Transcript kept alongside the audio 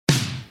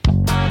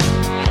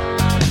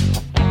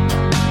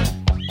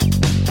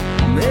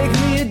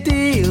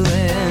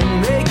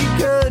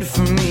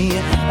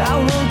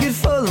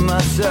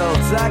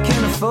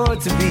for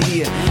it to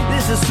be.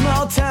 This is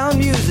small town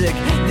music,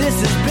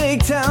 this is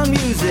big town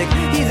music.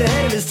 He's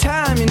ahead of his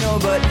time, you know,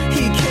 but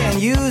he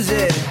can't use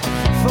it.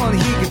 If only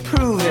he could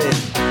prove it.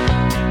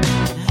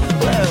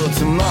 Well,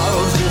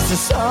 tomorrow's just a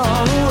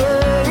song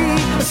away,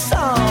 a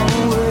song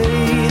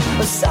away,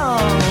 a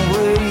song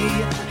away.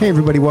 Hey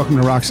everybody, welcome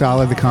to Rock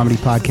Solid, the comedy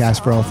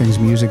podcast for all things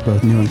music,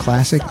 both new and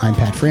classic. I'm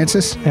Pat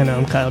Francis. And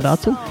I'm Kyle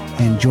Dotson.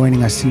 And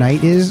joining us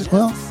tonight is,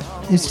 well,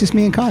 it's just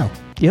me and Kyle.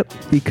 Yep.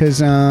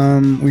 Because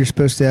we were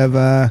supposed to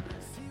have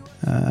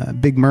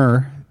Big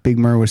Murr. Big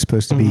Murr was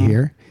supposed to be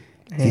here.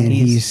 And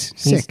he's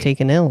sick. He's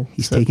taken ill.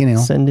 He's taken ill.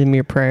 Send him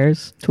your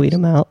prayers. Tweet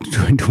him out.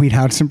 Tweet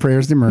out some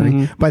prayers to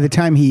Murray. By the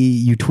time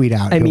you tweet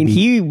out, I mean,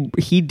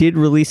 he did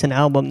release an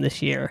album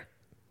this year.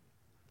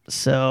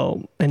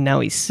 So, and now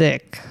he's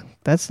sick.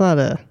 That's not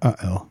a...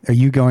 Uh-oh. Are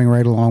you going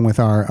right along with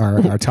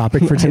our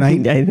topic for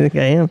tonight? I think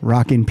I am.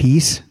 Rock in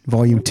Peace,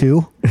 Volume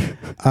 2.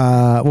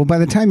 Well, by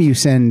the time you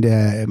send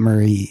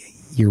Murray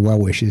your well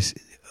wishes,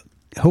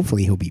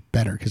 hopefully he'll be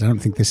better, because I don't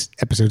think this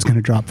episode's going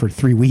to drop for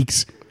 3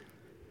 weeks.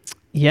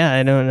 Yeah,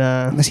 I don't...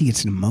 Unless he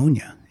gets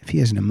pneumonia. If he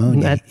has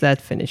pneumonia...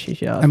 That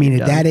finishes you off. I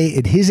mean, at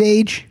his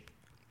age...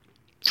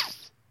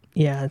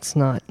 Yeah, it's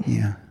not...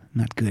 Yeah,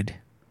 not good.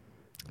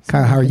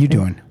 Kyle, how are you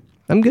doing?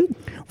 I'm good.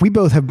 We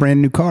both have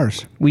brand new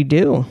cars. We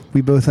do.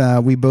 We both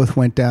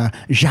went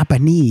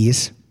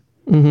Japanese.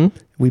 Mm-hmm.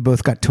 We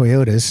both got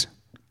Toyotas.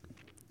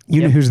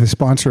 You know who's the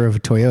sponsor of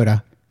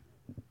Toyota?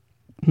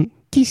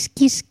 Kiss,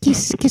 kiss,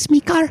 kiss, kiss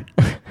me, car.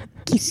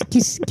 Kiss,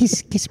 kiss,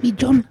 kiss, kiss me,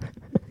 John.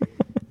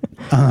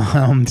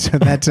 So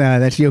that's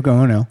Yoko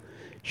Ono.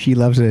 She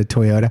loves a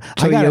Toyota.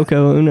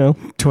 Yoko Ono.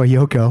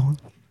 Toyoko.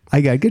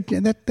 I got good.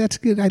 That's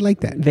good. I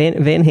like that. Van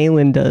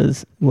Halen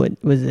does, what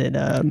was it?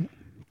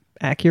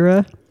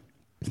 Acura.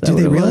 Do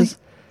they really?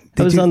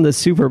 That was on the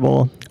Super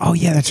Bowl. Oh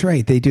yeah, that's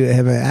right. They do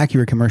have an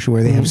Acura commercial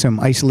where they have some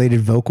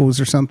isolated vocals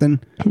or something.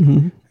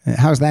 Mm-hmm.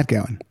 How's that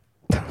going?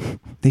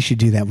 They should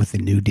do that with the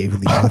new David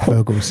Lee Roth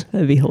vocals.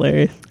 That'd be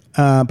hilarious.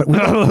 But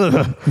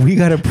we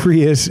got a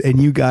Prius,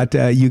 and you got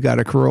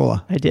a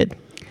Corolla. I did.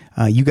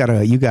 You got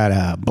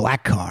a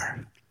black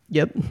car.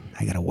 Yep.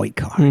 I got a white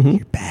car. Mm-hmm.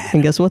 You're bad.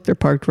 And guess what? They're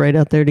parked right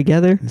out there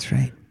together. That's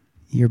right.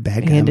 You're a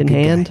bad guy. Hand in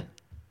hand.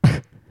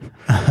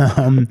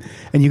 And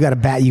you got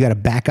a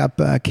backup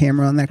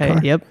camera on that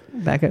car. Yep,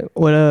 backup.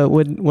 What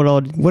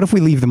if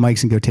we leave the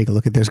mics and go take a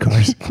look at those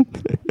cars?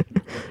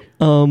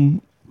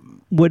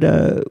 What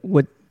do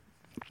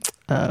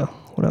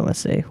I want to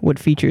say? What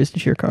features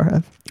does your car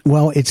have?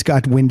 Well, it's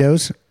got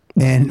windows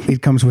and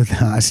it comes with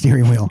a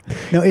steering wheel.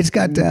 No, it's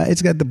got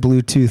the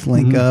Bluetooth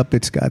link up.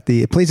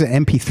 It plays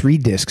an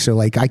MP3 disc, so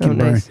like I can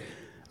burn. Nice.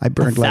 I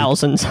burned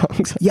 1,000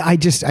 songs. Yeah, I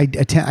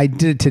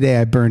did it today.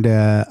 I burned.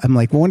 I'm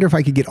like, wonder if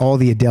I could get all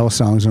the Adele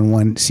songs on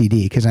one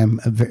CD, because I'm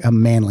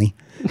manly.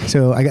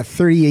 So I got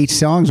 38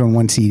 songs on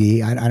one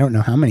CD. I don't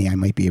know how many I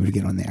might be able to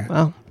get on there.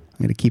 Wow. I'm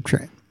gonna keep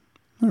trying.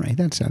 All right,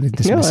 that sounded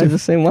dismissive. No, I was the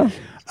same way.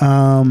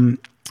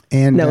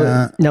 And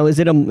now is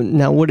it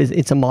what is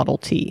it's a Model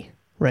T,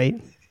 right?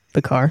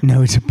 The car?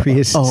 No, it's a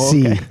Prius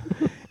C. Okay.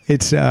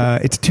 It's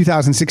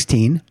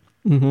 2016.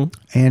 Mm-hmm.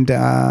 And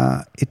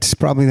it's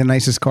probably the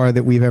nicest car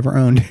that we've ever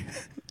owned.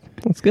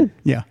 That's good.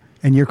 Yeah.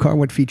 And your car,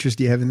 what features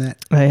do you have in that?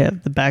 I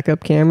have the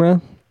backup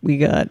camera. We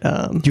got...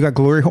 you got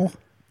glory hole?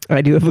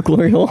 I do have a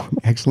glory hole.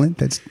 Excellent.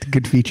 That's a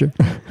good feature.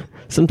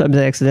 Sometimes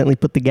I accidentally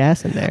put the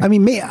gas in there.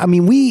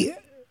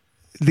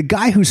 The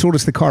guy who sold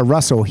us the car,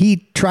 Russell,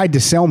 he tried to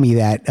sell me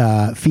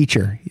that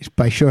feature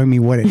by showing me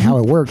how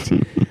it worked.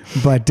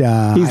 But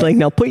he's like,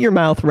 now put your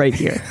mouth right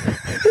here.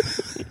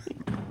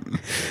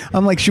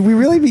 I'm like, should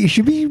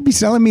we be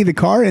selling me the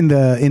car in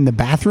the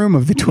bathroom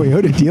of the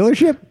Toyota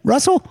dealership,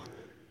 Russell?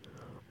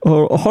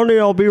 Oh, honey,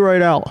 I'll be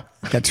right out.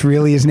 That's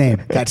really his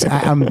name.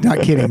 I'm not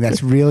kidding.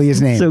 That's really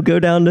his name. So go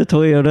down to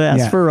Toyota,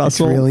 ask for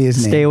Russell. That's really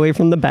his name. Stay away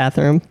from the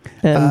bathroom,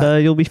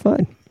 and you'll be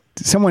fine.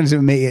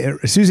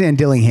 Suzanne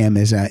Dillingham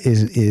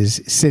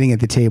is sitting at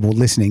the table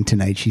listening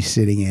tonight. She's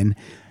sitting in.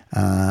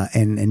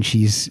 And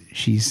she's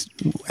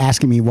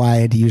asking me why I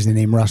had to use the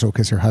name Russell,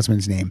 because her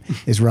husband's name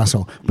is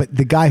Russell. But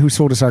the guy who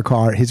sold us our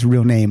car, his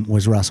real name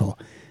was Russell.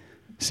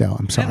 So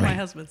I'm sorry. And my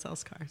husband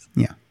sells cars.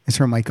 Yeah, it's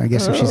her mic. I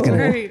guess if she's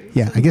gonna.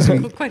 Yeah, I guess.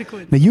 Quite a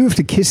coincidence. Now you have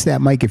to kiss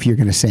that mic if you're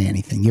going to say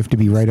anything. You have to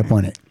be right up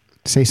on it.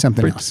 Say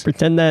something else.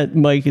 Pretend that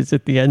mic is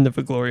at the end of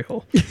a glory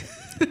hole.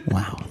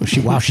 Wow.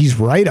 She's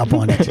right up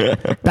on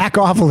it. Back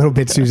off a little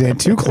bit, Suzanne.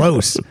 Too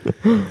close.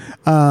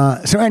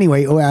 So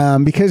anyway,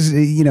 because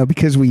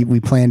we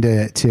plan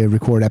to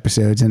record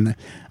episodes, and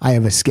I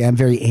have I'm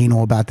very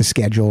anal about the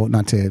schedule,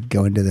 not to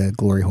go into the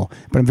glory hole,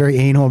 but I'm very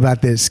anal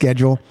about the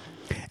schedule.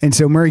 And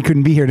so Murray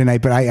couldn't be here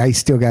tonight, but I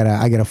still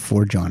got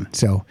forge on.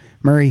 So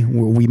Murray,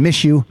 we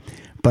miss you.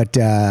 But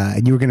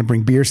and you were going to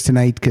bring beers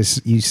tonight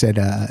because you said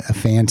a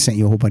fan sent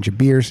you a whole bunch of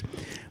beers.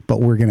 But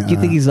we're going to... Do you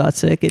think he's that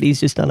sick and he's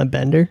just on a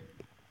bender?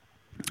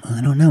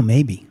 I don't know.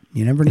 Maybe.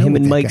 You never know. Him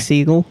and Mike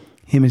Siegel?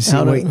 Him and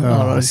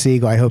Siegel.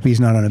 Siegel. I hope he's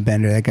not on a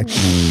bender. That guy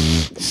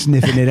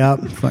sniffing it up.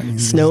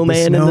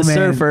 Snowman and the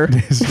Surfer.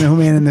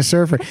 Snowman and the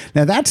Surfer.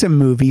 Now, that's a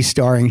movie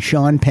starring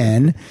Sean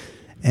Penn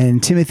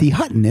and Timothy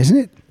Hutton, isn't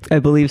it? I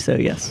believe so,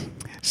 yes.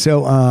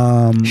 So,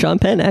 Sean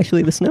Penn,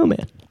 actually the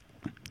snowman.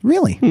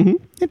 really?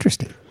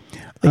 Interesting.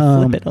 They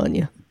flip it on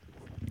you.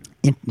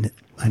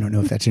 I don't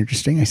know if that's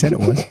interesting. I said it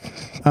was.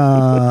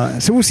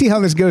 So we'll see how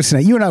this goes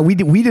tonight. You and I, we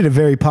did a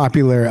very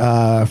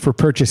popular for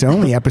purchase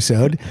only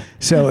episode.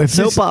 So if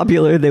So this,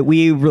 popular that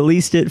we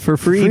released it for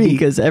free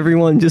because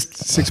everyone just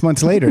 6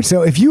 months later.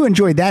 So if you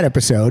enjoyed that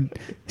episode,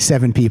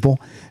 7 people,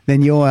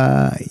 then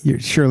you're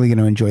surely going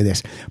to enjoy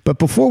this. But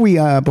before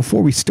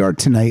we start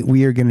tonight,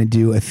 we are going to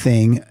do a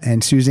thing.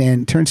 And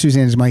Suzanne, turn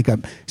Suzanne's mic up.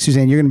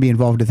 Suzanne, you're going to be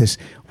involved with this.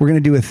 We're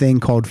going to do a thing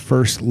called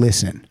First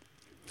Listen.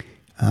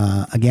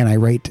 Again, I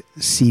write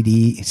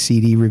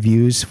CD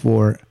reviews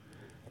for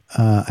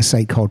a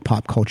site called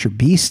Pop Culture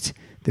Beast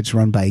that's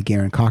run by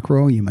Garen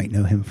Cockrell. You might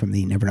know him from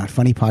the Never Not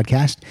Funny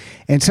podcast.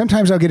 And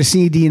sometimes I'll get a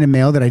CD in the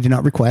mail that I did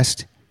not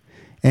request.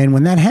 And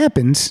when that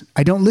happens,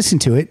 I don't listen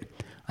to it.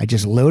 I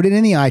just load it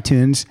in the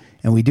iTunes,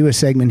 and we do a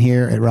segment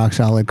here at Rock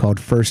Solid called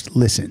First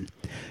Listen.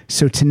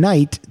 So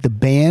tonight, the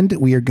band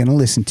we are going to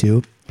listen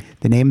to,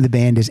 the name of the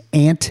band is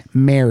Aunt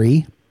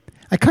Mary.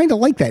 I kind of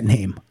like that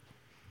name,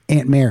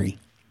 Aunt Mary.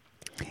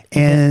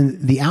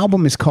 And the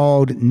album is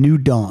called New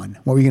Dawn.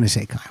 What were you going to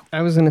say, Kyle?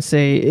 I was gonna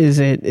say, is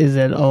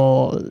it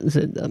all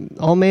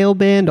male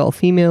band, all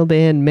female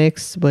band,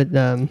 mixed? But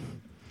It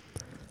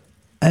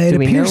do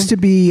we appears know? to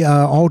be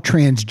all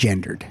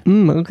transgendered.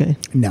 Okay.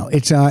 No,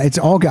 it's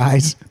all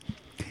guys.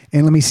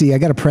 And let me see. I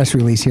got a press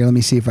release here. Let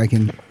me see if I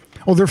can.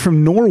 Oh, they're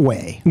from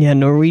Norway. Yeah,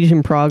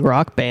 Norwegian prog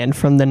rock band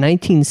from the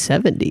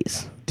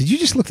 1970s. Did you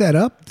just look that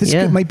up? This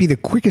Yeah. might be the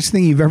quickest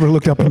thing you've ever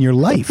looked up in your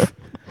life.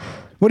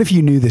 What if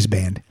you knew this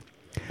band?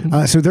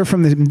 So they're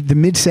from the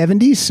mid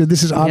 70s. So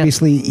this is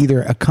obviously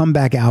either a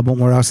comeback album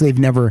or else they've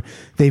never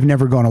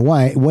gone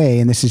away,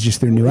 and this is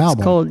just their new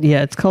album.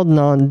 It's called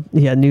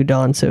New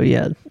Dawn. So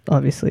yeah,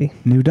 obviously.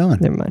 New Dawn.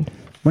 Never mind.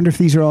 Wonder if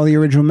these are all the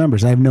original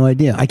members. I have no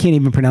idea. I can't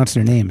even pronounce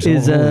their names. Holy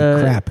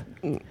crap!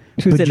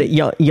 Who's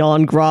it?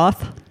 Jan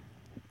Groth.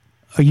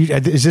 Are you?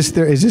 Is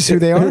this who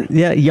they are?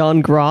 Yeah,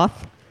 Jan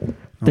Groth.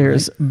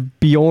 There's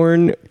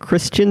Bjorn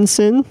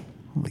Christensen,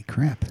 Holy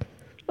crap!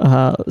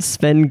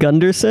 Sven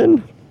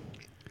Gunderson,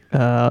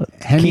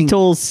 Henning-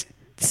 Ketil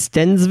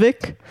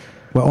Stensvik.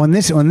 Well, on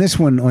this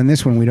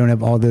one, we don't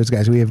have all those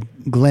guys. We have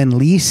Glenn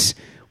Leese.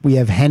 We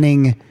have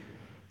Henning.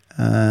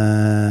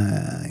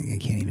 I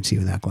can't even see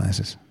without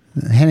glasses.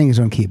 Henning is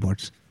on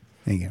keyboards.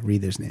 There you go.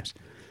 Read those names.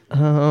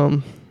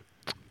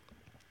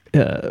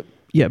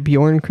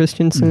 Bjorn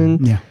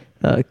Christensen. Yeah.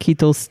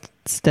 Ketil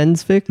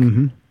Stensvik.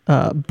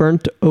 Mm-hmm.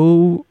 Bernt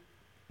O.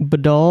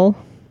 Badal.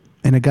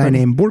 And a guy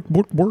named Bork.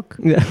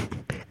 Yeah.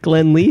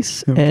 Glenn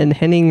Leese and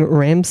Henning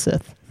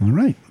Ramseth. All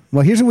right.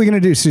 Well, here's what we're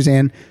going to do,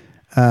 Suzanne.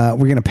 We're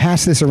going to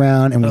pass this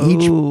around,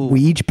 and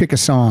we each pick a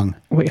song.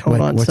 Wait, hold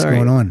on. What's Sorry.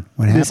 going on?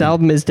 What happened? This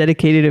album is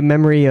dedicated in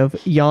memory of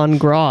Jan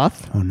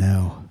Groth Oh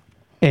no!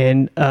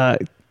 and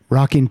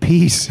Rock in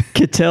peace.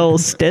 Ketil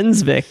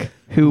Stensvik,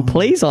 who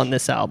plays on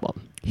this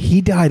album.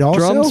 He died also.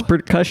 Drums,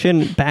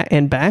 percussion,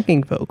 and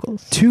backing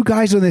vocals. 2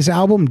 guys on this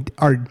album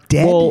are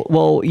dead.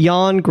 Well,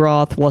 Jan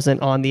Groth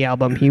wasn't on the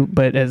album.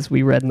 But as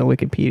we read in the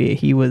Wikipedia,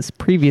 he was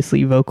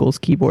previously vocals,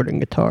 keyboard, and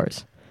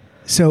guitars.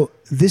 So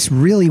this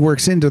really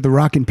works into the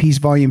Rock and Peace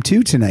Volume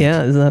 2 tonight.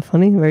 Yeah, isn't that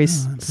funny? Very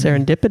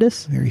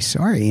serendipitous. Very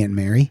sorry, Aunt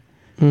Mary.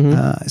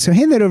 Mm-hmm. So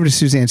hand that over to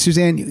Suzanne.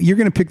 Suzanne, you're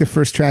going to pick the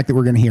first track that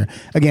we're going to hear.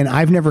 Again,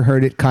 I've never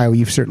heard it. Kyle,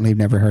 you've certainly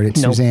never heard it.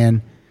 Nope.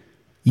 Suzanne,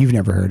 you've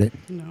never heard it.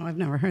 No, I've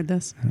never heard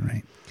this. All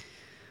right.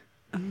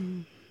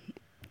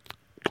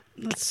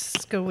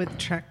 Let's go with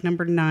track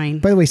number 9.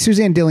 By the way,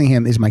 Suzanne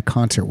Dillingham is my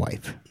concert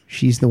wife.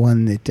 She's the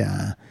one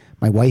that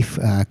my wife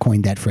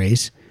coined that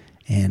phrase.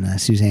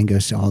 And Suzanne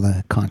goes to all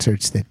the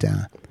concerts that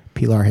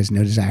Pilar has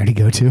no desire to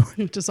go to.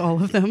 Just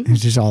all of them.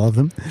 It's just all of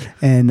them.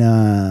 And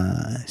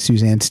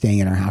Suzanne's staying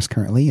in our house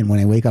currently. And when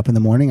I wake up in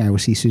the morning, I will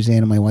see Suzanne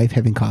and my wife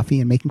having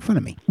coffee and making fun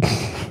of me.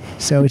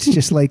 So it's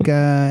just like... We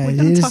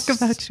don't talk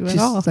about you at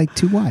all. It's like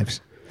 2 wives.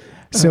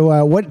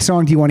 So what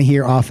song do you want to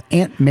hear off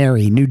Aunt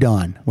Mary, New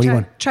Dawn? What do you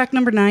want? Track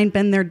number 9,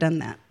 Been There, Done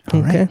That.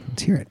 All right, Okay.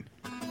 let's hear it.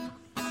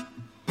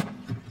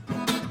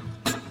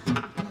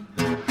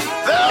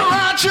 The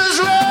righteous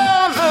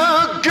love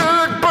the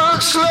good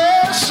books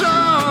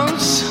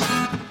lessons.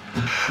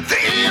 The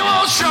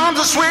evil shuns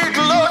the sweet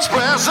Lord's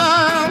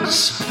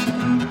presence.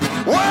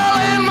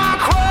 Well, in my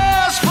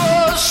quest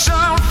for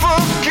some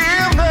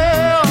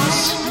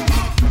forgiveness,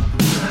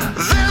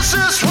 this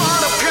is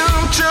what I've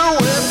come to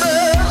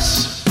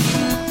witness.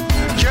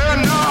 You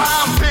know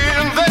I've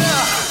been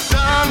there,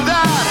 done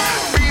that,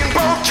 been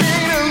both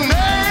Cain and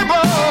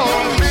Abel.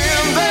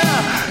 Been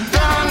there,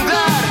 done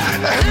that,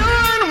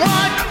 here in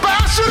white,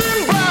 bastard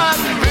in black.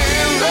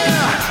 Been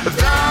there,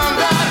 done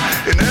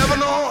that, you never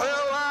know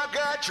hell I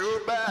got your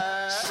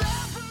back.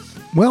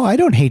 Well, I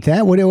don't hate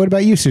that. What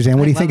about you, Suzanne?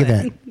 What do you think of love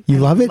that? it. You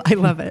love it? I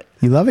love it.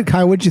 You love it?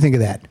 Kyle, what did you think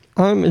of that?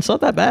 It's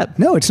not that bad.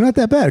 No, it's not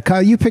that bad.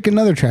 Kyle, you pick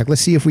another track.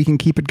 Let's see if we can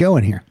keep it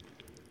going here.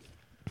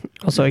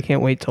 Also, I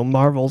can't wait till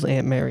Marvel's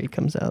Aunt Mary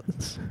comes out.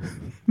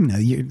 No,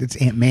 it's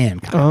Aunt Man,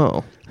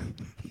 Kyle. Oh.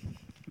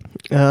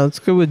 Let's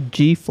go with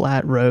G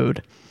Flat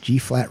Road. G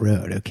Flat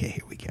Road. Okay,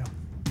 here we go.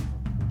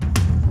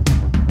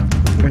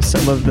 There's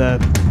some of the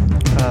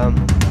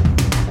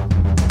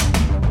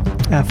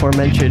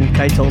aforementioned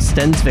Keitel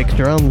Stensvik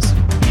drums.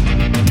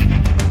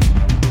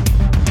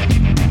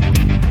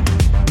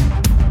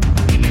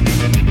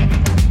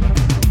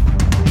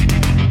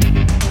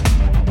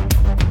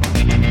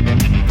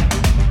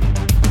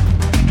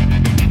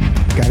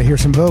 Gotta hear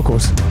some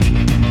vocals.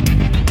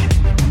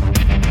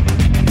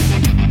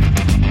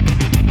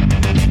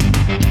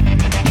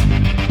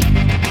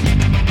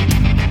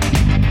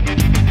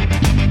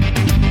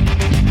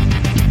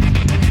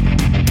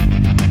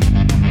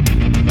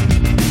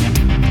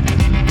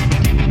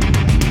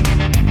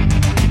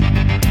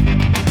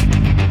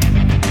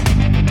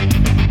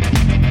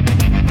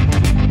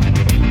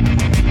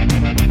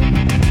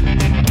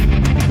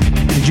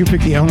 Did you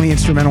pick the only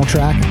instrumental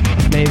track?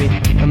 Maybe.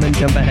 I'm gonna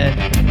jump ahead.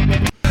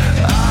 I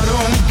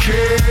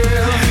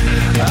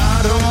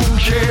don't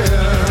care.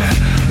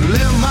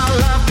 Live my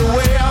life the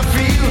way I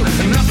feel.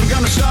 And nothing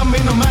gonna stop me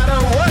no matter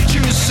what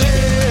you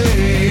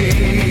say.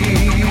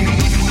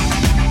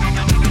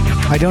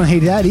 I don't hate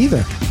that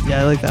either.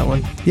 Yeah, I like that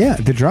one. Yeah,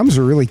 the drums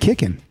are really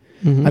kicking.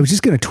 Mm-hmm. I was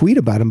just going to tweet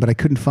about them, but I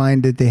couldn't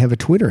find that they have a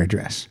Twitter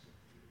address.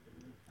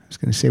 I was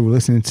going to say we're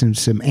listening to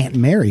some Aunt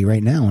Mary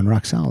right now on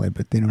Rock Solid,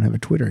 but they don't have a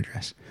Twitter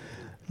address.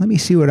 Let me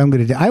see what I'm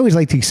going to do. I always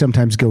like to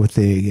sometimes go with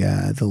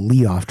the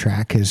lead-off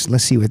track, because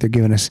let's see what they're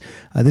giving us.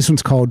 This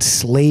one's called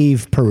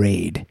Slave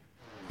Parade.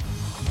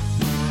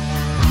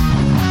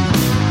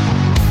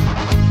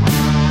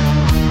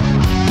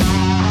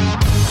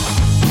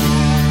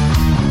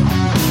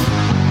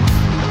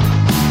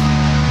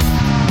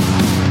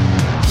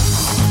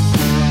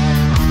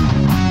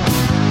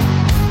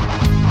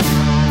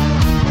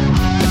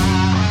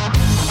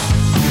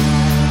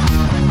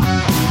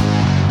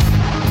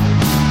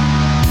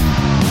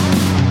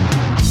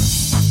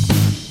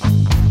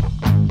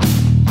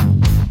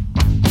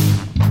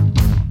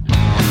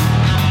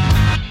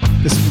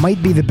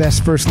 Might be the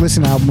best first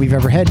listen album we've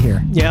ever had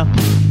here. Yeah.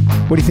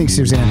 What do you think,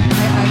 Suzanne?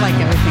 I like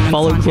everything. that's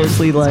Followed on here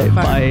closely so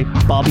far. by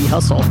Bobby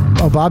Hustle.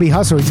 Oh, Bobby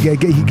Hustle. He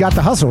got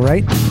the hustle,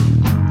 right?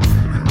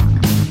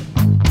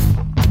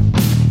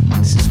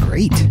 This is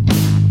great.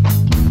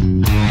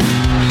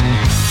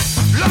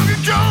 Long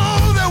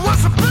ago there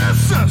was a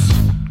business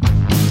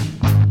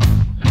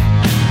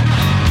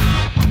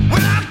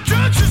when our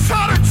church's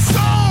heart and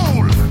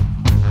soul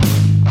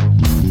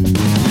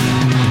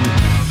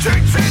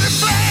dictated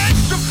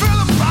flags to fill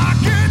a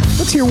pocket.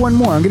 Let's hear one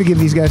more. I'm going to give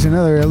these guys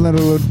another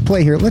little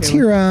play here. Let's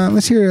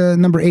hear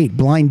number 8,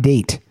 Blind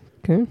Date.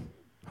 Okay. Hope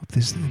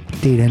this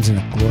date ends in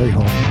a glory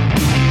hole.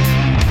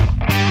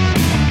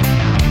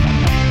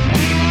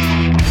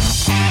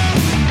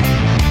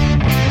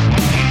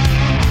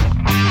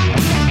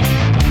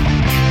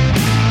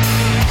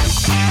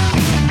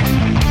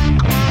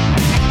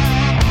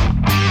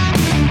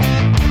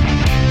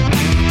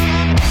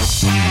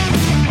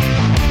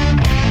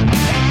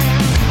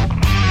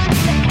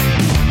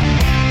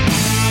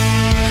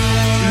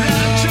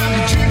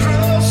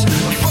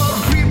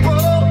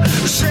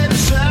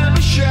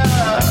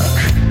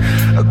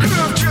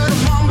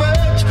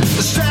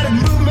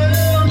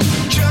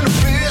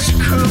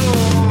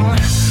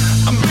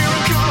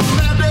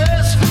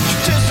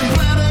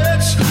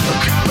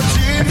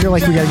 I feel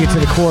like we got to get to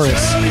the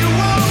chorus.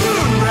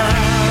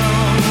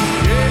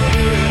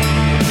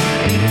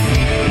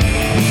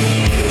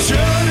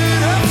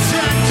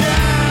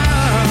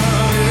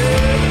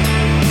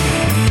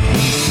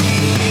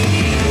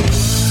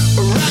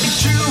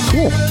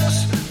 Cool.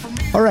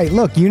 All right,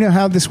 look, you know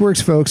how this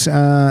works, folks.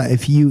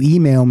 If you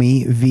email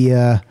me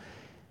via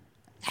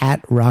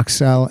at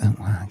rocksolid,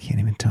 I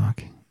can't even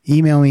talk.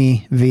 Email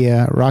me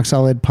via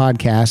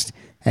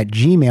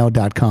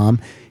rocksolidpodcast@gmail.com.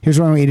 Here's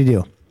what I want you to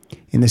do.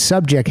 In the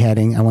subject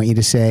heading, I want you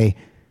to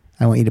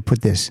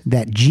put this,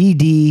 that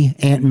GD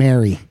Aunt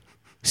Mary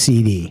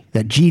CD,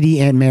 that GD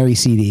Aunt Mary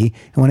CD.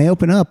 And when I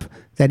open up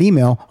that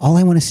email, all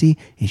I want to see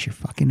is your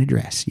fucking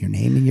address, your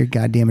name and your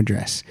goddamn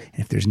address.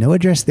 And if there's no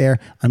address there,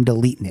 I'm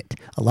deleting it.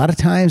 A lot of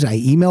times I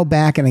email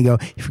back and I go,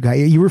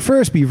 you were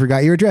first, but you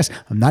forgot your address.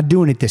 I'm not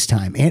doing it this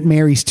time. Aunt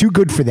Mary's too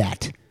good for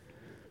that.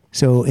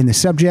 So in the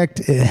subject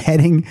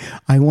heading,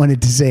 I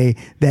wanted to say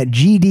that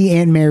GD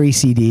Aunt Mary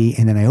CD,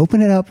 and then I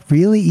open it up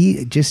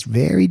really, just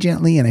very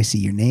gently, and I see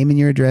your name and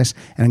your address,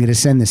 and I'm going to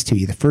send this to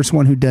you. The first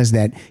one who does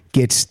that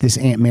gets this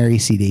Aunt Mary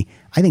CD.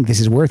 I think this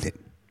is worth it.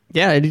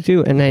 Yeah, I do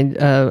too, and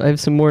I have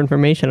some more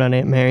information on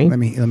Aunt Mary. Let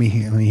me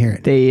hear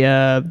it.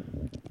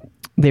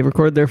 They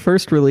recorded their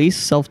first release,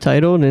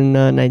 self-titled, in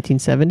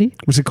 1970.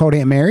 Was it called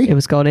Aunt Mary? It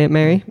was called Aunt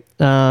Mary.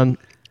 In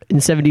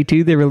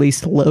 72, they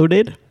released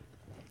Loaded.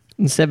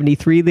 In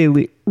 73, they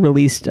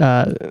released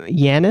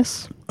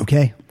Yanis.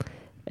 Okay.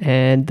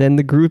 And then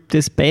the group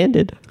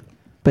disbanded,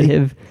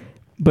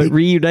 but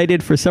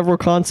reunited for several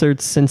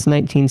concerts since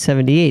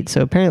 1978.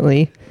 So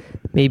apparently,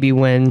 maybe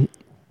when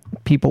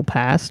people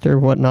passed or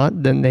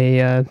whatnot, then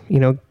they,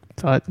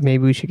 thought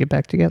maybe we should get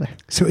back together.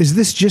 So is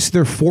this just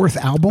their fourth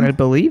album? I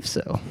believe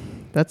so.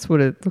 That's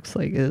what it looks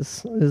like.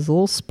 Is a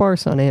little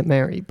sparse on Aunt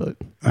Mary, but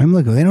I'm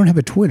looking. They don't have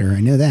a Twitter.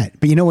 I know that.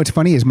 But you know what's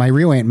funny is my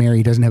real Aunt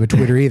Mary doesn't have a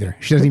Twitter either.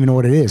 She doesn't even know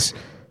what it is.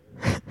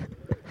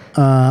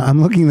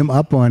 I'm looking them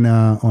up on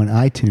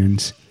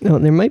iTunes. no,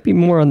 there might be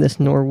more on this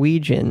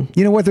Norwegian.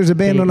 You know what? There's a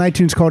band on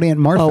iTunes called Aunt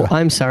Martha. Oh,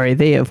 I'm sorry.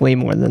 They have way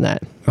more than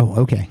that. Oh,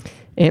 okay.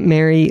 Aunt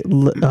Mary,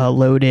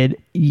 Loaded,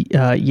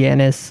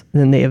 Yanis.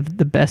 Then they have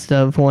the Best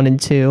of 1 and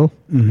 2.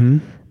 Mm-hmm.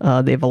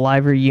 They have a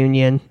live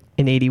reunion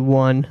in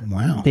 81.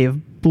 Wow. They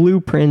have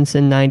Blueprints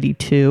in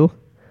 92.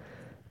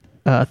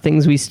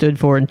 Things We Stood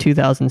For in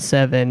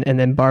 2007, and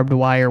then Barbed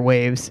Wire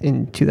Waves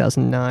in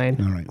 2009.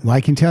 All right. Well,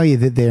 I can tell you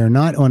that they are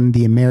not on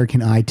the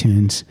American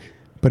iTunes,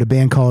 but a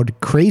band called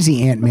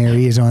Crazy Aunt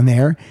Mary is on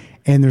there,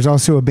 and there's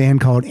also a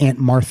band called Aunt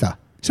Martha.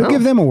 So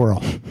give them a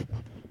whirl.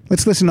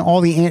 Let's listen to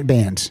all the Ant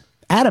bands.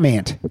 Adam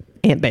Ant.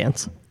 Ant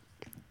bands.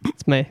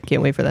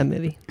 Can't wait for that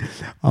movie.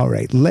 All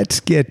right,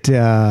 let's start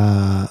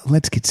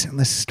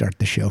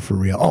the show for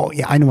real. Oh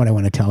yeah, I know what I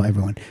want to tell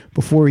everyone.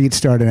 Before we get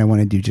started, I want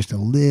to do just a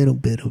little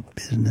bit of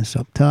business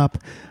up top.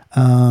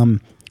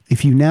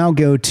 If you now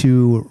go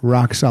to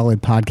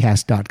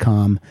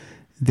rocksolidpodcast.com,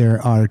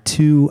 there are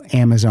 2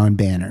 Amazon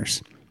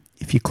banners.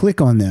 If you click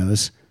on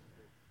those,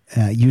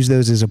 use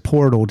those as a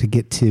portal to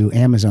get to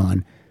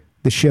Amazon,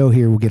 the show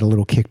here will get a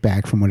little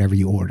kickback from whatever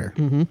you order.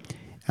 Mm-hmm.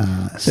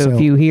 So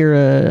if you hear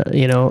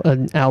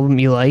an album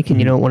you like and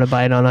you don't want to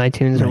buy it on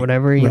iTunes or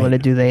whatever, you want to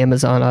do the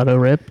Amazon auto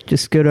rip,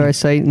 just go to our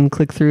site and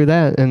click through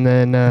that, and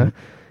then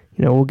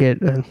we'll get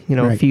a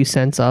few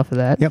cents off of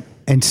that. Yep.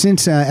 And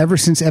since ever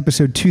since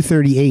episode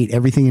 238,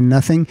 Everything and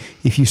Nothing,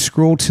 if you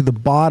scroll to the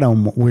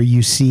bottom where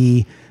you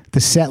see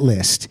the set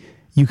list,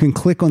 you can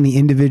click on the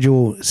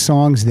individual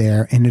songs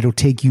there, and it'll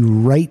take you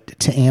right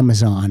to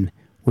Amazon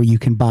where you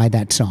can buy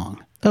that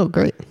song. Oh,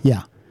 great.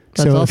 Yeah.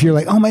 That's so awesome. If you're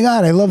like, oh my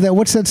God, I love that.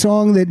 What's that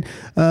song that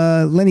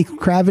Lenny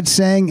Kravitz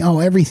sang? Oh,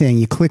 Everything.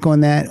 You click on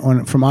that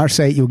from our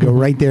site. You'll go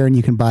right there and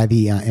you can buy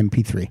the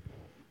MP3.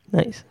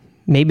 Nice.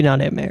 Maybe not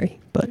Aunt Mary,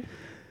 but.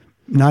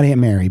 Not Aunt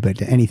Mary,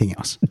 but anything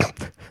else.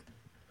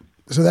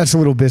 So that's a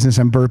little business.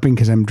 I'm burping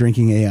because I'm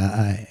drinking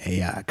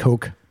a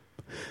Coke,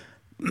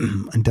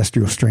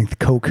 industrial strength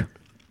Coke.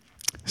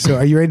 So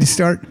are you ready to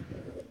start?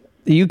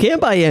 You can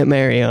buy Aunt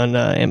Mary on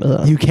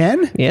Amazon. You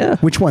can? Yeah.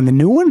 Which one? The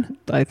new one?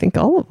 I think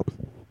all of them.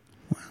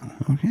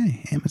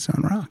 Okay,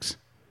 Amazon rocks.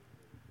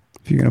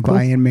 If you're gonna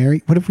buy Aunt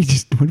Mary, what if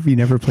we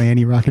never play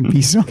any Rock and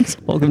Peace songs?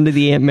 Welcome to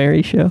the Aunt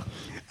Mary show.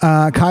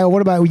 Kyle,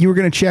 what about you? Were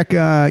gonna check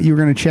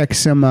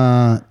some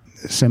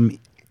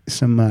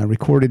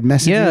recorded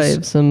messages. Yeah, I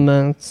have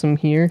some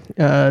here.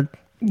 I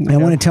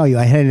want to tell you,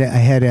 I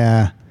had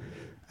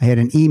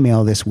an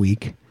email this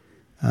week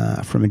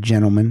from a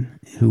gentleman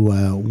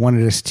who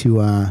wanted us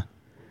to. I'm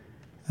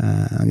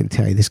going to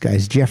tell you, this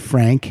guy's Jeff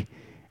Frank.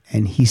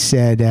 And he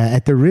said,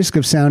 at the risk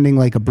of sounding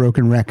like a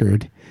broken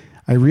record,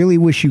 I really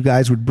wish you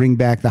guys would bring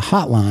back the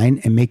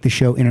hotline and make the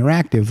show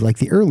interactive like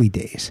the early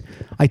days.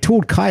 I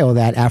told Kyle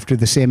that after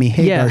the Sammy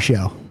Hagar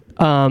show.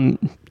 We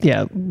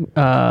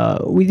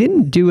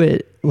didn't do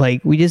it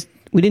like we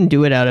didn't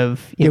do it out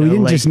of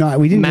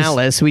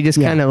malice. We just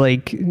kind of we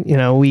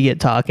get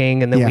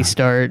talking and then we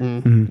start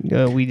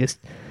and we just.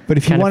 But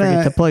if you want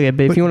to plug it,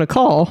 but if you want to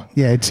call,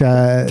 it's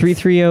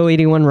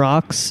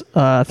 330-81-ROCKS,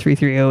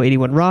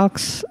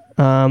 330-81-ROCKS.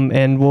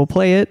 And we'll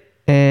play it.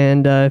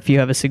 And if you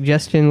have a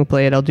suggestion, we'll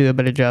play it. I'll do a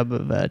better job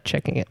of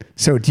checking it.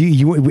 So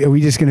are we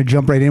just going to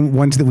jump right in,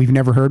 ones that we've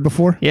never heard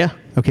before? Yeah.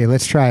 Okay,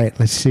 let's try it.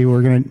 Let's see what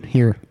we're going to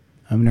hear.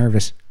 I'm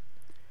nervous.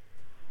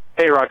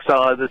 Hey, Rock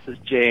Solid. This is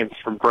James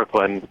from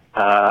Brooklyn.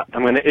 I'm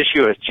going to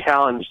issue a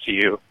challenge to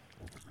you.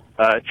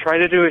 Try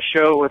to do a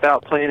show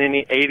without playing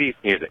any 80s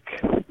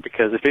music.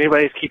 Because if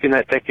anybody's keeping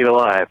that decade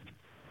alive,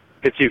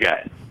 it's you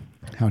guys.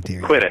 How dare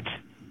you. Quit it.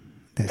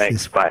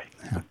 Thanks. Bye.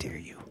 How dare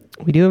you.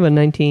 We do have a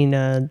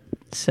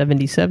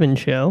 1977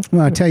 show.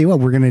 Well, I'll tell you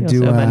what, we're going to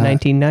do a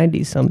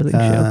 1990s something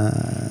show.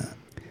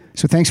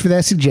 So thanks for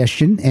that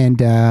suggestion,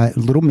 and a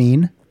little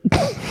mean,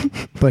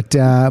 but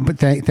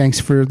thanks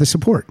for the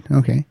support.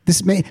 Okay,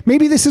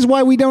 maybe this is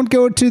why we don't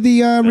go to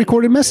the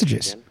recorded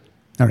messages.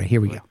 All right,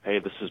 here we go. Hey,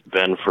 this is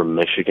Ben from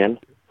Michigan.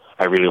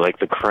 I really like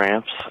the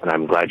Cramps, and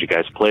I'm glad you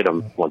guys played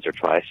them once or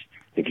twice.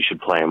 I think you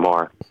should play them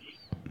more.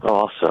 Oh,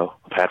 also,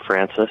 Pat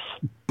Francis.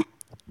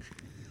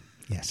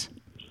 Yes.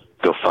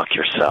 Go fuck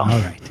yourself. All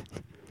right.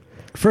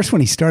 First, when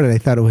he started, I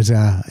thought it was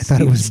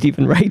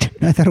Stephen Wright.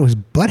 I thought it was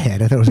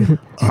Butthead. I thought it was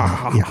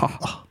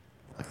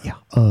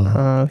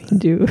we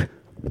do.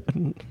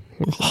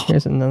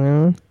 Here's another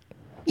one.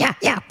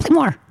 Yeah, play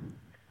more.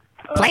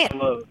 Play it.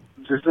 Hello.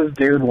 This is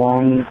David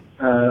Wong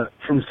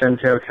from San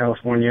Diego,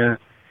 California.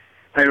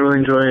 I really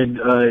enjoyed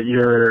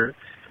your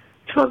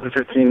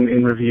 2015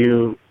 In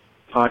Review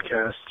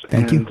podcast.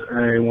 Thank you.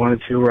 I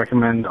wanted to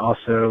recommend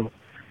also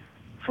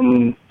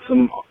from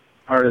some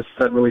artists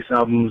that released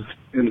albums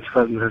in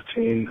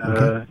 2015.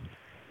 Okay.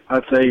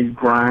 I'd say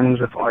Grimes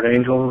with Art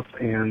Angels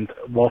and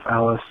Wolf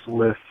Alice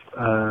with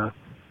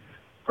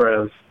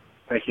Bros.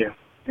 Thank you.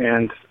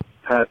 And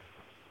Pat,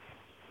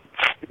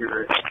 you're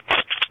great.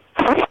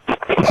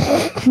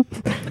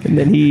 And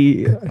then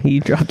he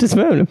dropped his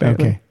phone,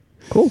 apparently. Okay.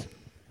 Cool.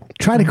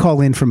 Try to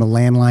call in from a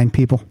landline,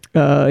 people.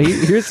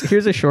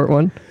 Here's a short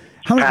one.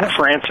 Pat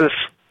Francis,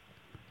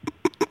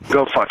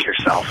 go fuck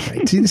yourself.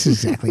 Right. See, this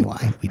is exactly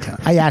why we don't.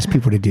 I asked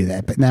people to do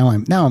that, but now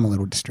I'm a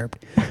little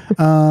disturbed.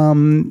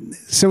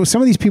 So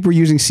some of these people are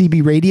using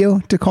CB radio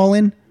to call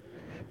in.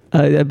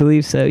 I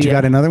believe so. You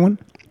got another one?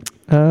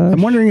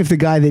 I'm wondering if the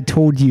guy that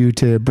told you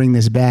to bring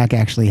this back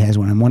actually has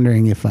one. I'm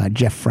wondering if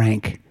Jeff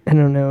Frank. I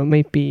don't know. It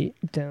might be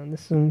down.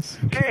 This one's.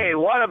 Hey,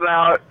 what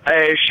about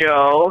a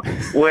show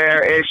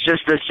where it's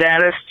just the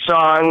saddest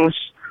songs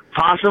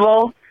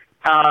possible?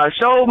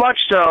 So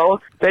much so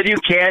that you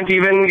can't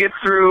even get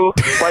through,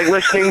 like,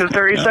 listening to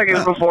 30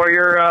 seconds before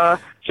you're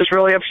just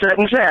really upset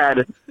and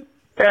sad.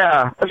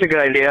 Yeah, that's a good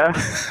idea.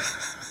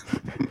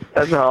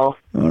 That's all.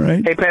 All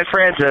right. Hey, Pat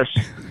Francis,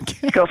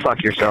 go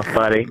fuck yourself,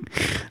 buddy.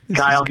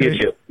 Kyle, you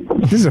too.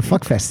 This is a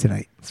fuck fest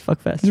tonight. It's fuck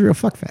fest. This is a real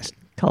fuck fest.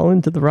 Call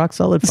into the Rock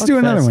Solid. Let's do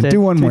another one. Do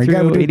one more. You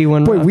gotta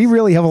do, boy, we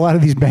really have a lot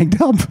of these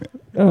banked up.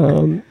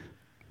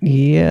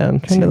 Yeah, I'm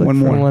trying to look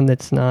for one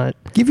that's not.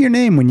 Give your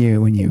name when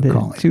you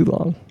call it. Too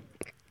long.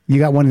 You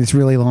got one that's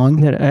really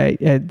long?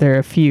 There are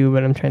a few,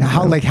 but I'm trying to.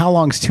 How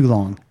long's too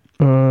long?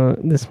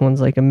 This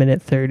one's like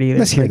 1:30.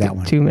 Let's hear like that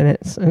one. 2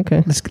 minutes.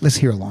 Okay. Let's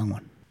hear a long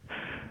one.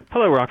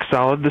 Hello, Rock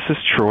Solid. This is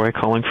Troy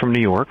calling from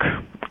New York.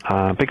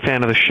 Big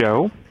fan of the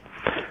show,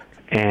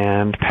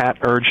 and Pat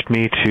urged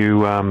me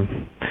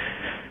to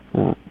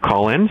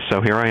call in,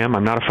 so here I am.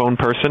 I'm not a phone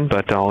person,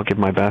 but I'll give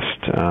my best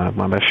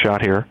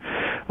shot here.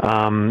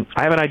 I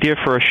have an idea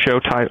for a show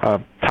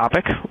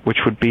topic, which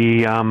would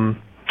be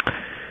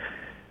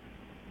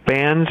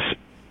bands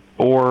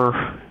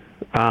or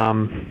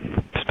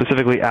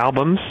specifically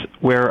albums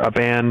where a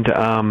band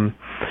kind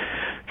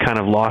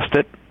of lost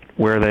it,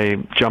 where they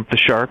jumped the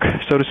shark,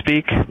 so to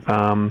speak.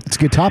 It's a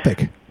good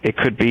topic. It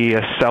could be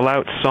a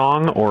sellout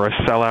song or a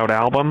sellout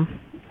album.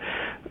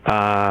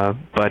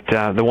 But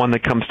the one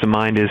that comes to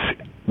mind is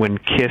when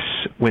Kiss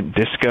went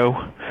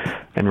disco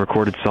and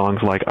recorded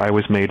songs like I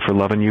Was Made for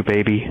Lovin' You,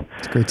 Baby.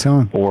 It's a great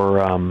song. Or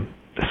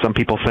some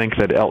people think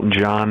that Elton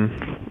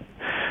John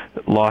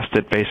lost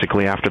it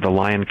basically after The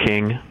Lion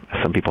King.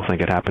 Some people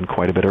think it happened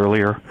quite a bit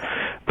earlier.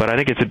 But I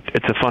think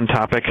it's a fun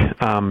topic.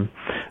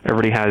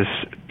 Everybody has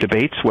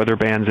debates whether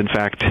bands, in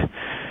fact,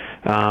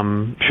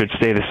 should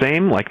stay the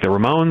same, like the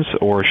Ramones,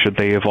 or should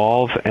they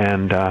evolve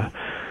and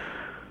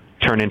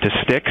turn into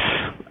Styx,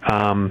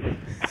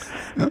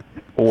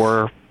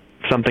 or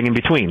something in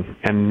between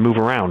and move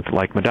around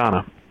like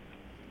Madonna.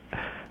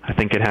 I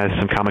think it has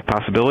some comic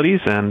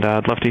possibilities, and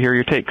I'd love to hear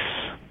your takes.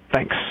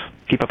 Thanks.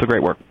 Keep up the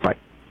great work. Bye.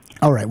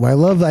 All right.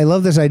 Well, I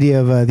love this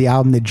idea of the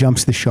album that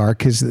jumps the shark,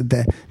 because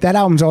that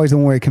album's always the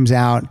one where it comes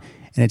out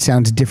and it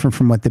sounds different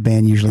from what the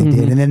band usually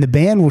did. And then the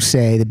band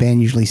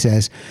usually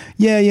says,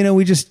 yeah,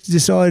 we just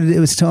decided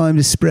it was time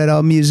to spread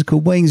our musical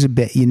wings a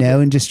bit,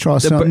 and just try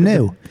something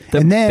new.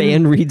 The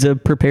band reads a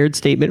prepared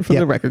statement from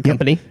the record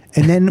company.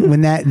 And then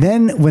when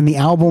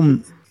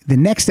the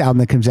next album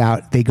that comes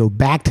out, they go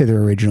back to their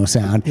original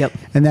sound. Yep.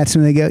 And that's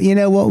when they go,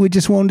 what, we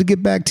just wanted to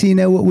get back to,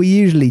 what we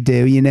usually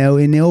do, in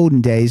the olden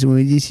days when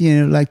we just,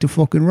 like to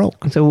fucking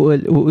rock. So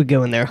what would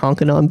go in there?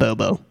 Honking on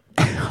Bobo.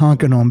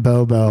 Honking on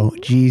Bobo.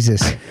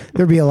 Jesus.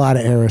 There'd be a lot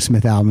of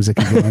Aerosmith albums that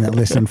could go on that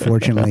list,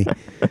 unfortunately.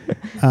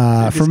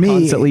 For me,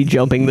 constantly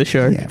jumping the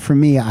shark. Yeah, for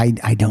me, I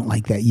don't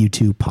like that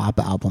U2 pop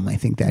album. I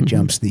think that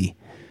jumps the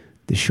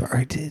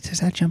shark. Does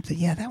that jump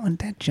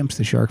that jumps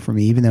the shark for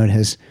me, even though it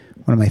has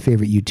one of my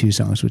favorite U2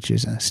 songs, which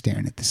is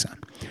Staring at the Sun.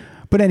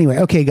 But anyway,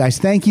 okay, guys,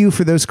 thank you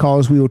for those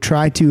calls. We will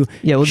try to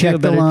check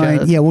the line.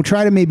 Job. Yeah, we'll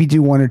try to maybe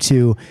do one or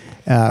two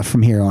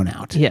from here on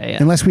out. Yeah.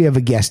 Unless we have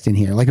a guest in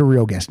here, like a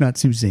real guest, not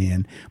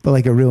Suzanne, but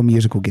like a real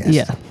musical guest.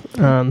 Yeah.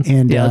 I'll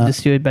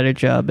just do a better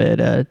job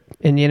at,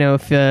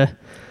 if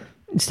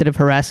instead of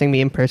harassing me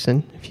in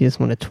person, if you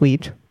just want to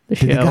tweet the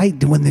show.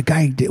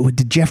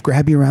 Did Jeff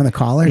grab you around the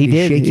collar? He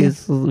did. Shake He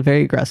was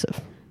very aggressive.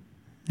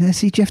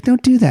 See, Jeff,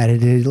 don't do that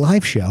at a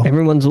live show.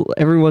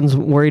 Everyone's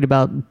worried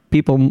about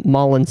people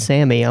mauling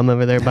Sammy. I'm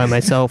over there by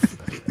myself,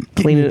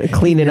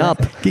 cleaning up,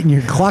 getting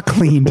your clock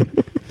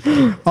cleaned.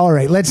 All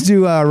right, let's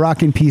do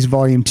Rock and Peace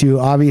Volume 2.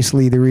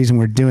 Obviously, the reason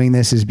we're doing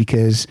this is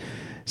because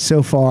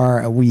so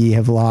far we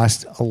have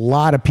lost a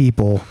lot of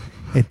people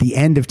at the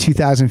end of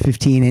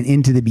 2015 and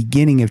into the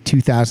beginning of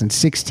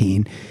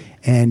 2016,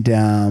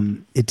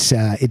 and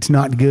it's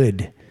not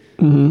good.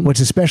 Mm-hmm. What's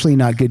especially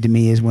not good to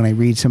me is when I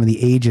read some of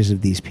the ages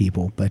of these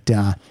people. But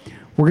we're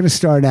going to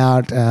start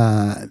out.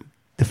 The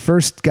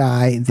first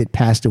guy that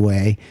passed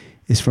away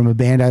is from a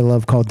band I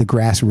love called The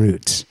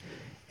Grassroots.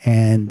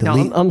 And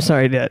I'm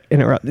sorry to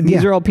interrupt.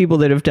 These are all people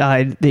that have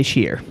died this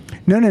year.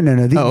 No.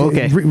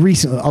 Okay.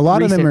 Recently,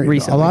 most of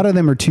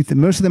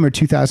them are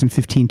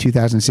 2015,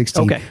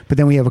 2016. Okay. But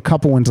then we have a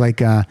couple ones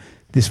like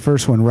this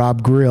first one,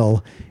 Rob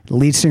Grill, the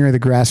lead singer of The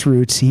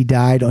Grassroots. He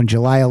died on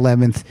July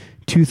 11th,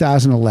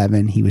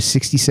 2011. He was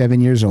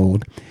 67 years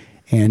old.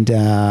 And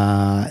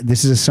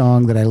this is a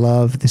song that I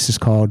love. This is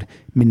called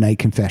Midnight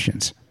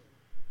Confessions.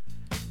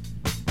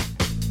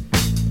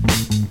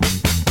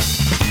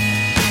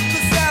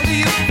 The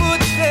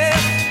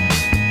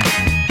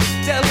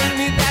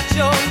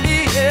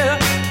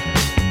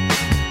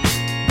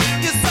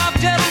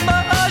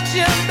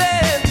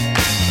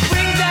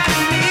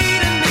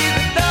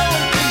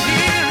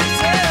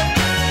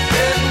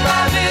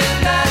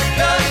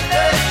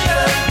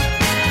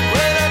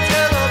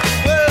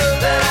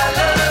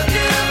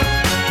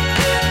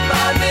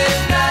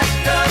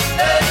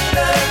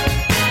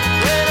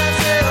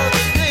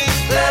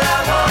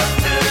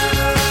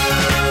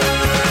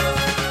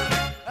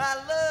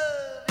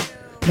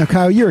Now,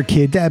 Kyle, you're a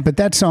kid, but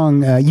that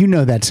song, you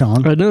know that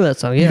song. I know that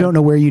song. Yeah. You don't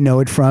know where you know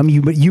it from.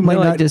 You might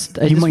not. I just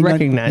might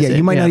recognize not, it.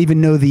 You might not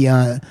even know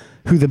the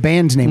who the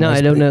band's name was. No,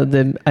 I don't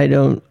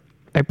know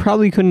I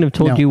probably couldn't have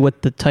told you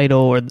what the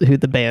title or who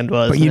the band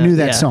was. But you knew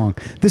that song.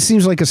 This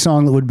seems like a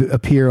song that would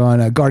appear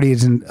on a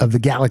Guardians of the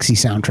Galaxy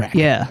soundtrack.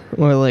 Yeah,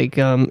 or like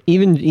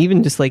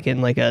even just like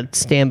in like a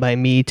Stand By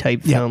Me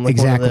type film, like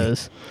exactly. one of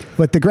those.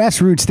 But the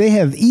Grassroots,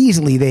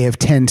 they have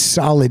 10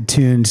 solid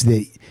tunes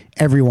that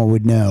everyone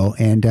would know.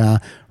 And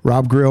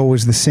Rob Grill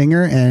was the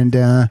singer,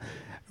 and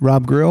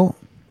Rob Grill,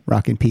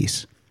 rock in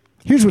peace.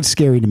 Here's what's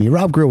scary to me.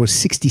 Rob Grill was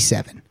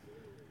 67.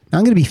 Now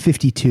I'm going to be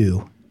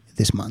 52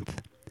 this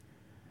month.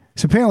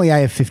 So apparently I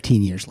have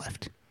 15 years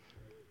left.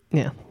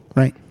 Yeah.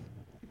 Right?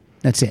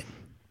 That's it.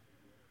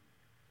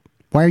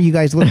 Why are you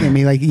guys looking at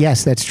me like,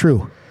 yes, that's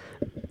true?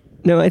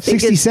 No, I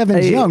think 67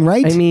 is young,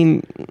 right? I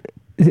mean,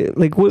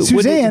 like,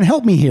 Suzanne,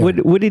 help me here.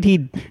 What did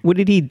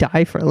he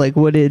die from? Like,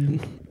 what did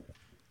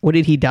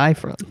he die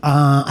from?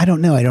 I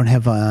don't know. I don't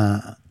have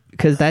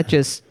because that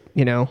just,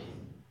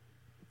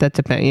 that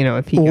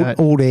depends. If he got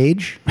old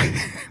age.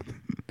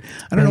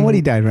 I don't know what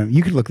he died from.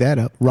 You could look that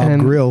up. Rob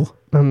Grill.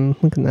 I'm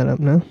looking that up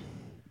now.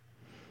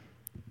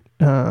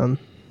 I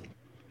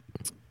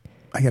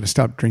got to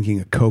stop drinking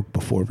a Coke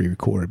before we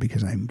record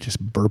because I'm just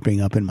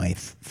burping up in my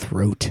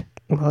throat.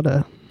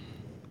 You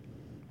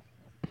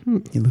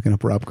looking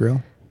up Rob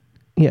Grill?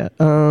 Yeah.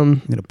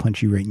 I'm gonna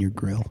punch you right in your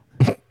grill.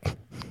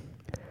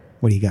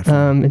 What do you got?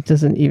 It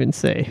doesn't even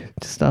say. It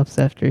just stops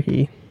after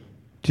he.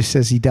 Just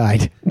says he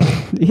died.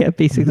 Yeah,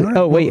 basically. Right.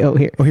 Oh wait. Oh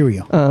here. Oh, here we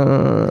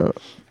go.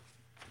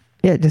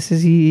 Yeah, it just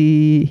says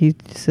he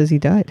says he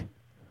died.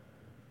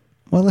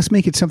 Well, let's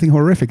make it something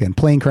horrific then.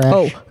 Plane crash.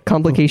 Oh,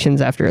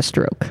 complications after a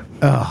stroke.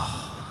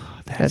 Oh,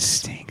 that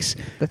stinks.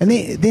 And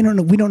they don't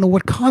know. We don't know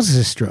what causes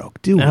a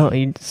stroke, do we? No,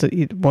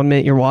 1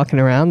 minute you're walking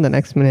around, the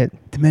next minute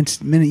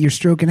you're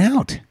stroking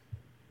out.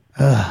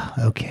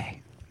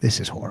 Okay, this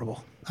is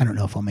horrible. I don't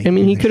know if I'll make it. I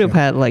mean, he could have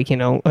had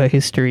a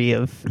history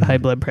of high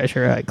blood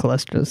pressure, high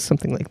cholesterol,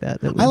 something like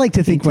that. I like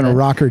to think when a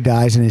rocker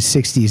dies in his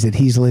 60s that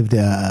he's lived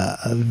a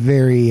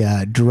very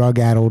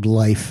drug-addled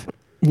life.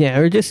 Yeah,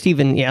 or just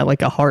even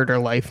like a harder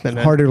life than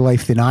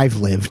I've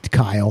lived,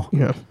 Kyle.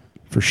 Yeah,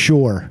 for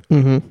sure.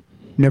 Mm-hmm.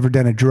 Never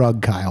done a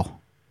drug, Kyle.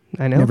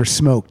 I know. Never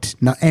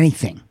smoked. Not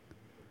anything.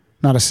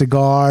 Not a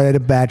cigar at a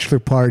bachelor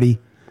party.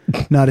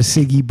 Not a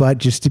ciggy butt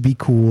just to be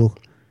cool.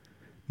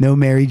 No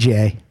Mary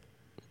J.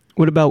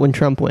 What about when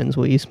Trump wins?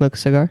 Will you smoke a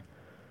cigar?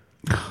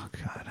 Oh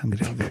God,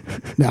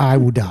 I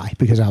will die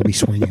because I'll be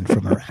swinging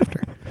from a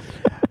rafter.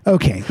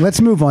 Okay,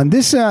 let's move on.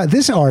 This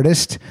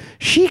artist,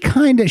 she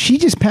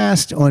just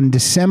passed on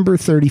December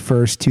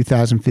 31st,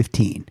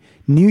 2015,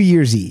 New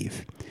Year's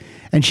Eve.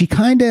 And she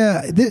kind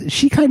of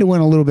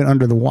went a little bit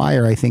under the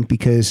wire, I think,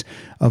 because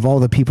of all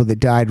the people that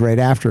died right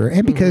after her,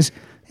 and because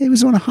it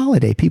was on a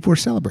holiday. People were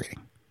celebrating.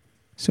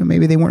 So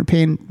maybe they weren't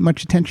paying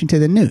much attention to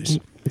the news.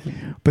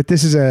 But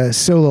this is a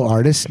solo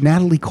artist,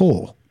 Natalie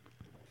Cole.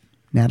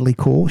 Natalie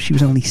Cole, she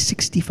was only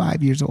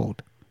 65 years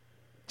old.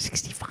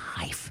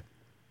 65.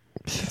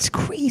 That's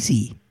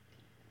crazy.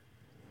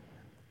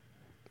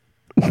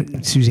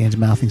 Suzanne's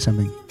mouthing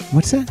something.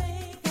 What's that?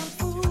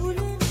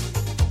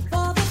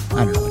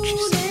 I don't know what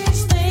she's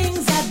saying.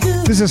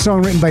 This is a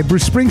song written by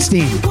Bruce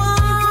Springsteen.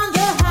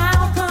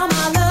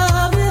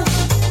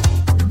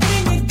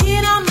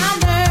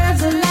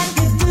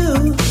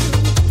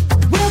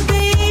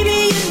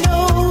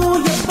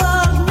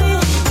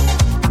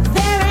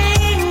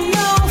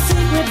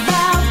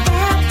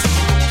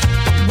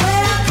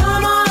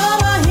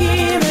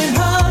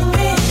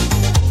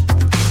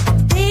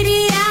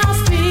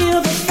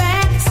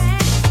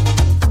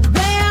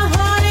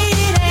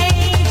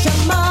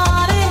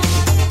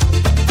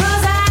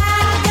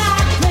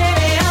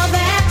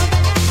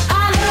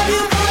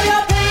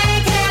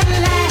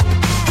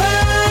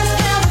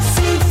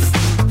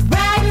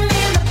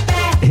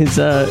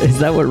 Is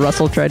that what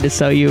Russell tried to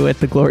sell you at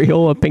the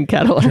Gloriola Pink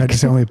Cadillac? Tried to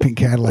sell me a pink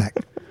Cadillac.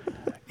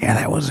 Yeah,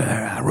 that was,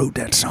 I wrote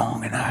that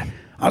song and I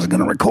was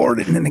going to record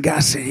it. And then the guy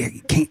said, yeah,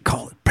 you can't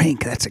call it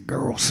pink. That's a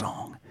girl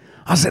song.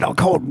 I said, I'll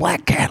call it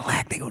Black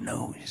Cadillac. They go,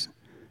 no, it's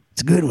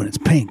good when it's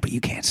pink, but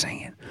you can't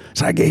sing it.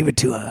 So I gave it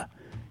to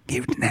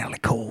Natalie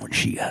Cole, and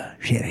she had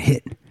a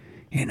hit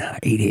in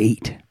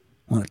 88,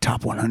 one of the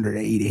top 100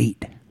 at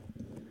 88.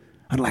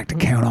 I'd like to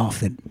count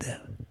off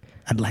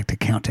I'd like to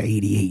count to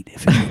 88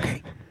 if it's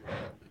okay.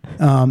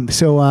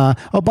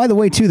 By the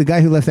way, too, the guy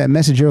who left that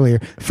message earlier,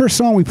 first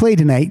song we played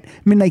tonight,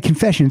 Midnight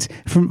Confessions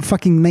from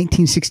fucking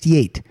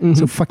 1968. Mm-hmm.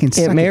 So fucking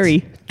suck Aunt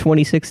Mary,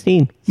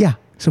 2016. Yeah,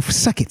 so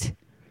suck it.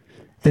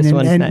 This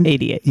one's not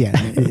 88. Yeah,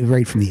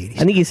 right from the 80s.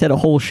 I think he said a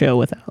whole show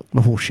without.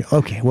 A whole show.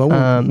 Okay, well,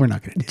 we're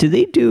not going to do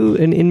they do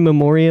an in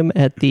memoriam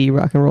at the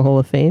Rock and Roll Hall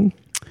of Fame?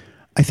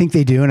 I think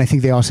they do, and I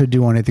think they also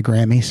do one at the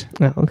Grammys.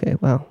 Oh, okay,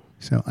 wow.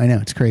 So, I know,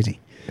 it's crazy.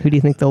 Who do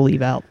you think they'll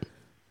leave out?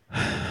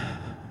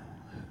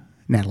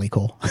 Natalie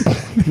Cole.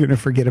 You're going to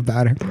forget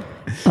about her.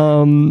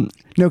 No,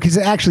 because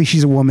actually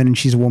she's a woman, and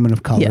she's a woman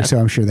of color, so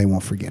I'm sure they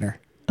won't forget her.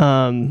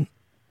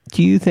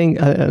 Do you think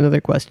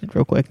another question,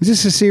 real quick? Is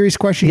this a serious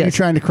question? Yes. You're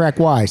trying to crack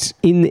wise.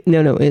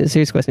 No, a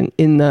serious question.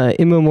 In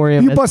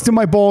memoriam, You busting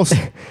my balls.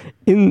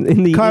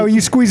 in the Kyle, are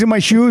you squeezing my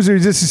shoes, or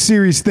is this a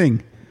serious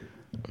thing?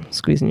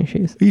 Squeezing your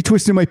shoes. Are you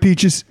twisting my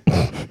peaches?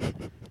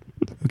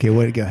 Okay, go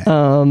ahead.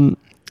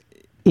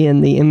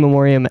 In the in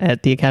memoriam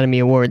at the Academy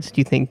Awards,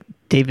 do you think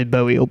David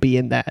Bowie will be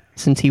in that,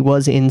 since he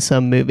was in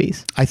some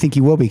movies? I think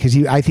he will be, because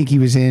I think he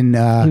was in...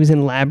 he was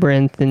in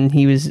Labyrinth, and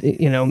he was,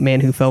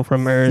 Man Who Fell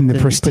From Earth. In The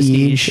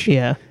Prestige.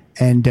 Yeah.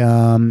 And...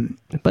 a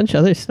bunch of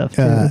other stuff,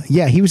 too.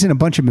 Yeah, he was in a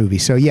bunch of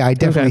movies. So, yeah, I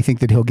definitely think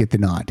that he'll get the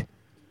nod.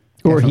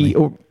 Or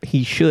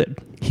he should.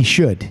 He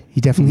should. He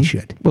definitely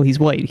should. Well, he's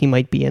white. He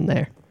might be in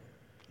there.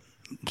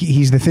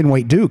 He's the Thin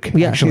White Duke,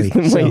 actually.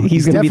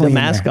 He's going to be the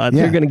mascot.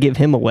 Yeah. They're going to give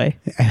him away.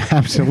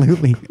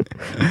 Absolutely.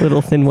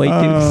 Little Thin White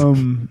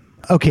Dukes.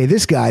 Okay,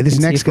 this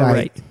next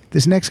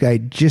guy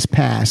just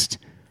passed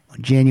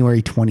on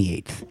January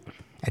 28th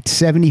at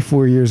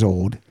 74 years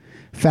old,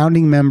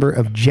 founding member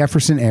of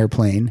Jefferson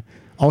Airplane,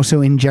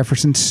 also in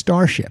Jefferson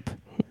Starship,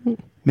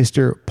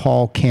 Mr.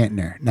 Paul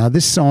Kantner. Now,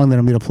 this song that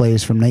I'm going to play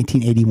is from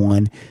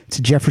 1981. It's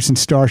a Jefferson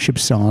Starship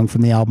song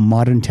from the album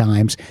Modern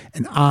Times,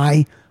 and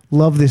I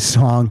love this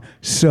song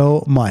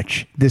so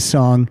much. This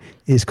song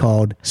is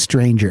called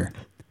Stranger.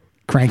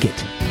 Crank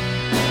it.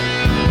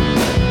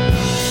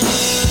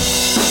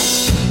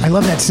 I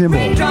love that cymbal.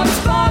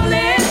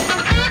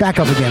 Back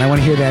up again. I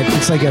want to hear that.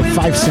 It's like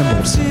 5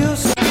 cymbals.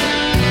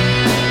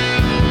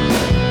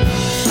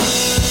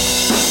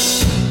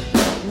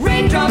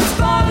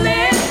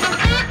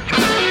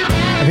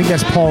 I think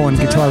that's Paul on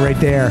guitar right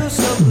there.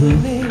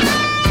 Mm-hmm.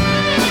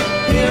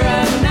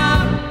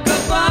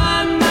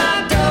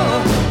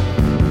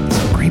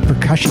 Some great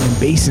percussion and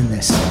bass in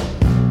this.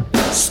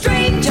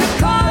 Stranger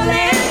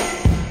calling,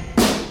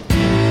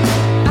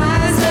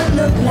 eyes that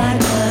look like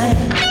mine.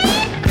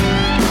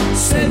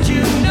 Said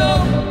you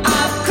know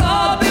I've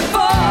called before.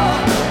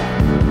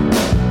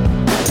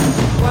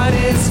 What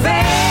is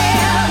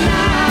veiled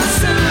now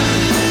soon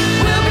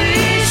will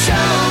be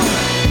shown.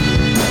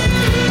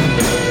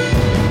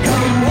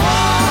 Come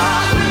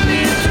walk with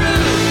me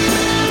through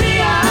the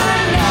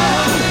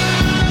unknown.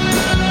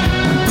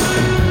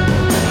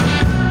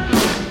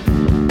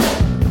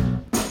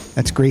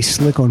 That's Grace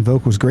Slick on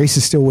vocals. Grace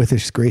is still with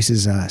us. Grace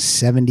is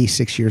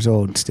 76 years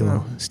old,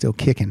 still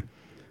kicking.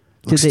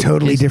 Looks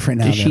totally different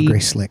now, though,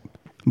 Grace Slick.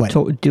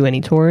 What? Do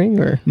any touring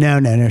or?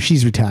 No.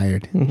 She's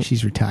retired. Mm-hmm.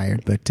 She's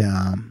retired. But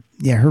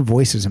yeah, her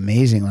voice is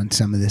amazing on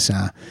some of this.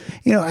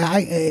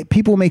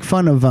 People make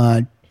fun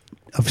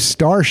of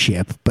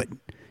Starship, but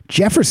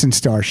Jefferson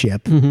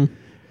Starship,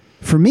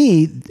 for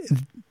me,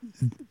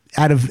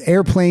 out of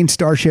Airplane,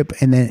 Starship,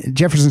 and then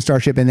Jefferson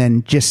Starship, and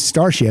then just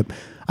Starship,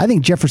 I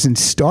think Jefferson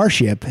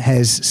Starship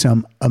has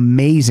some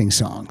amazing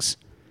songs.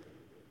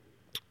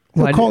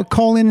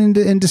 Call in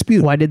and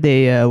dispute. Why did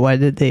they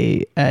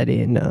add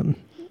in?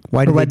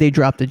 Why did they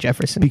drop the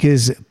Jefferson?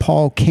 Because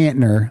Paul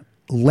Kantner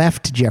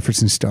left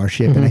Jefferson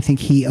Starship, and I think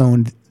he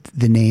owned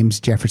the names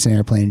Jefferson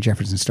Airplane and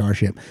Jefferson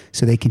Starship,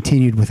 so they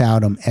continued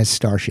without him as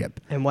Starship.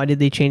 And why did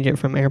they change it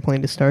from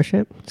Airplane to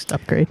Starship? Just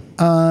upgrade?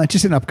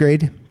 Just an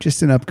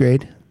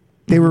upgrade.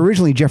 They were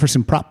originally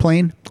Jefferson Prop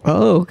Plane.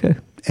 Oh, okay.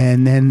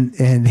 And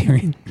they were...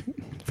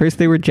 First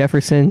they were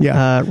Jefferson,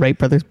 Wright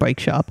Brothers Bike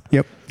Shop.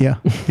 Yep, yeah.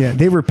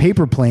 They were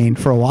Paper Plane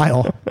for a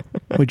while,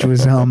 which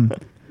was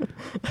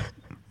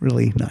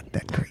really not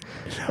that great.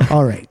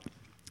 All right.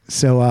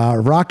 So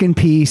rock in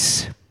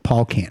peace,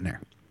 Paul Kantner.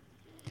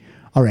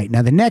 All right.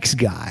 Now the next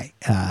guy,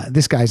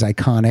 this guy's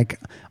iconic.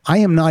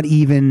 I'm not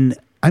even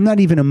a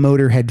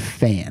Motorhead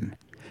fan.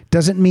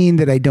 Doesn't mean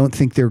that I don't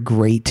think they're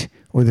great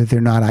or that they're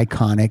not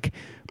iconic.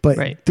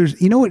 But there's,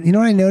 you know what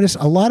I noticed?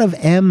 A lot of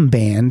M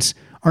bands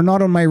are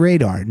not on my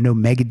radar. No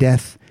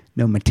Megadeth,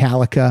 no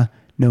Metallica,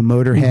 no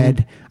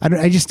Motorhead. I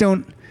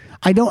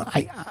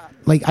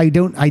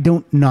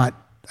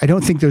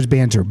don't think those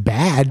bands are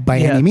bad by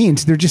any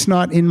means. They're just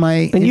not in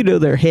my... And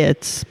their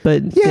hits,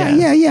 but...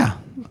 Yeah.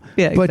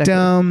 But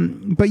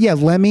exactly. But yeah,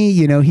 Lemmy,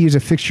 he was a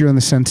fixture on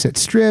the Sunset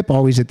Strip,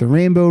 always at the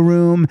Rainbow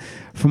Room.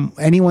 From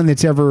anyone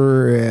that's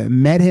ever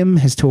met him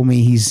has told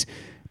me he's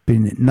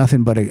been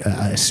nothing but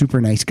a super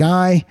nice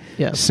guy.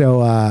 Yeah.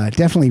 So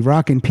definitely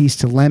rock and peace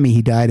to Lemmy.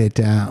 He died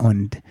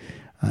on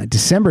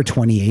December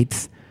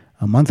 28th,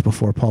 a month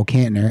before Paul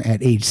Kantner,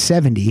 at age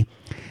 70.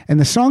 And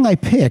the song I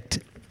picked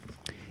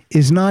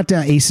is not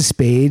Ace of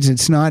Spades.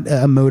 It's not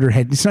a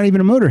Motorhead. It's not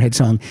even a Motorhead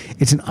song.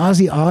 It's an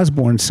Ozzy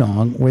Osbourne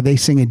song where they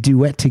sing a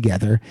duet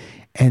together.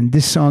 And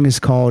this song is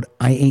called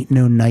I Ain't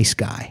No Nice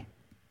Guy.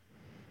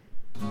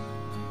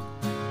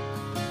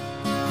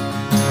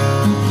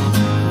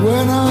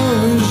 When I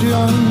was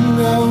young,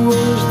 I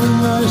was the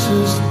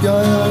nicest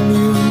guy I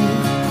knew.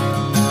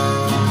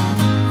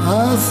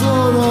 I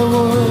thought I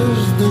was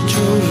the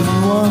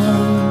chosen one.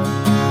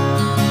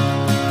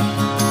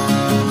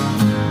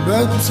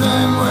 But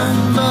time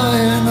went by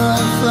and I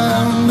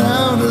found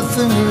out a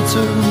thing or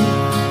two.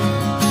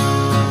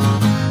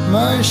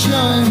 My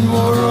shine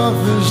wore off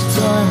as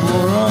time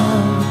wore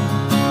on.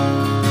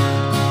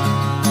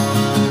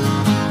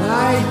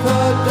 I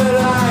thought that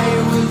I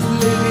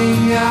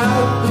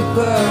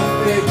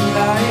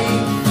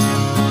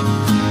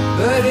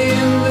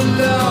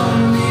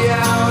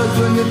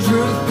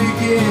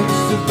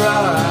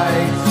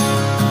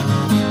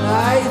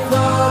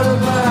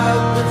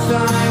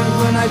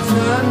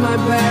turn my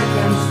back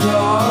and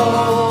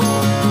stroll.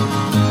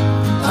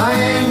 I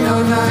ain't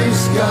no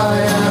nice guy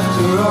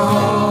after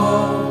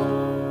all.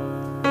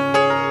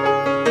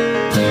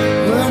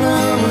 When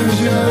I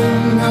was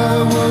young,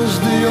 I was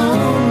the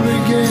only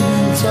game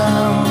in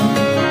town.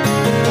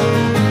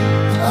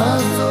 I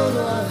thought I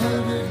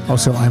had it.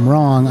 Also, I'm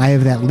wrong. I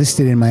have that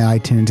listed in my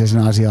iTunes as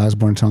an Ozzy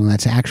Osbourne song.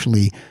 That's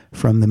actually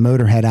from the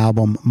Motorhead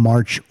album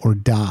March or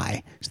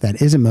Die. So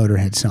that is a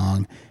Motorhead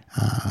song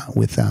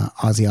with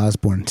Ozzy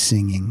Osbourne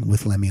singing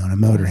with Lemmy on a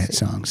Motorhead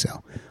song.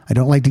 So I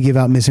don't like to give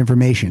out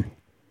misinformation.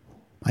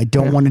 I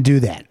don't want to do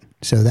that.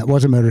 So that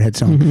was a Motorhead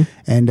song,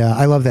 and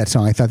I love that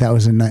song. I thought that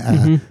was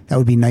that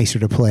would be nicer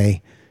to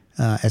play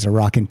as a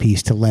rockin'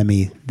 piece to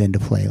Lemmy than to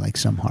play like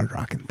some hard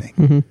rockin'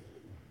 thing.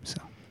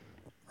 So,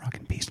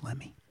 rockin' piece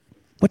Lemmy.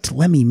 What's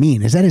Lemmy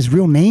mean? Is that his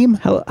real name?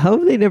 How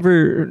have they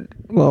never?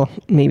 Well,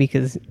 maybe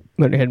because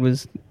Motorhead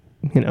was,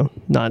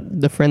 not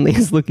the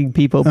friendliest looking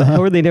people. But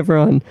how are they never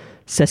on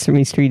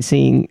Sesame Street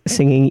singing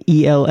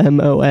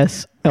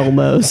ELMOS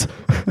Elmos?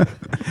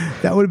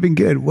 That would have been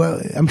good.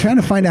 Well, I'm trying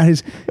to find out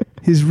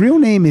his real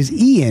name is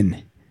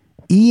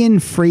Ian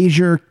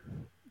Fraser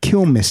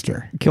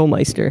Kilmister.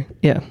 Kilmeister,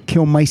 yeah.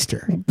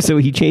 Kilmeister. So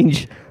he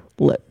changed.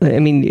 I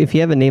mean, if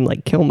you have a name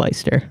like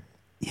Kilmeister,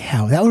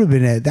 yeah, that would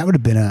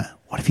have been a.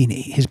 What if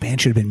his band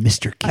should have been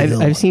Mr.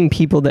 Kill? I've seen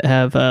people that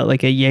have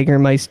like a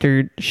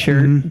Jägermeister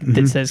shirt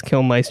that says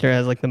Kilmeister,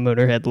 has like the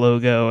Motorhead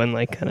logo and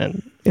like kind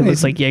of it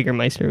looks like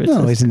Jägermeister.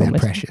 No, isn't that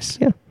precious?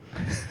 Yeah.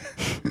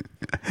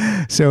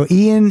 So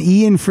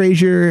Ian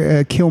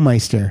Fraser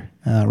Kilmeister,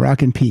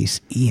 rock in peace.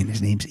 Ian,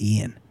 his name's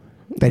Ian.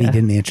 Bet he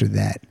didn't answer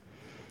that.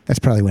 That's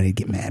probably when he'd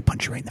get mad,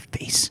 punch you right in the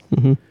face.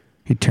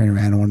 He'd turn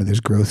around and one of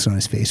those growths on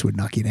his face would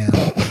knock you down.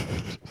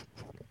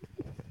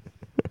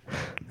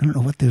 I don't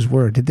know what those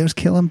were. Did those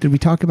kill him? Did we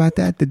talk about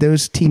that? Did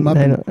those team up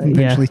and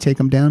eventually take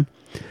him down?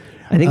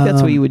 I think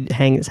that's what he would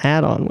hang his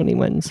hat on when he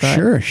went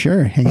inside.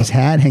 Sure. Hang his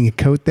hat, hang a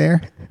coat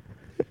there.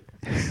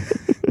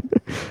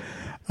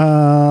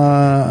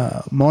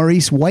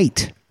 Maurice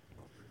White,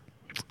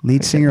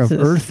 lead singer of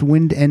Earth,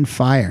 Wind and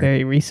Fire.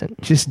 Very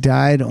recent. Just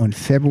died on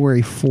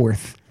February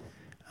 4th,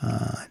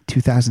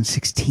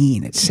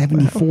 2016 at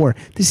 74. Wow.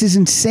 This is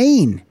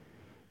insane.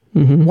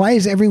 Why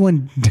is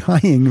everyone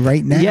dying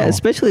right now? Yeah,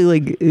 especially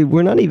like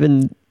we're not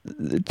even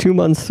 2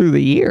 months through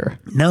the year.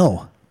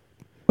 No.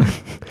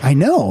 I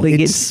know. Like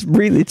it's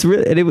really,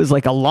 and it was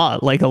like a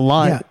lot.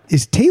 Yeah.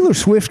 Is Taylor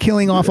Swift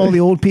killing off all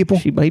the old people?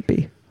 She might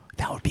be.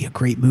 That would be a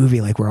great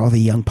movie, like where all the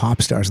young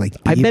pop stars, like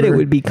Bieber, I bet it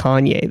would be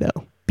Kanye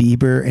though.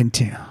 Bieber and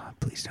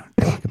please don't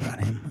talk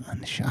about him on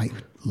the show. I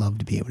would love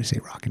to be able to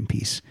say rock in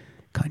peace,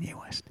 Kanye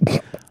West.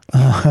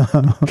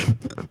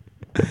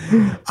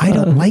 I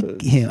don't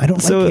like him. I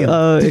don't like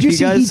him. Did you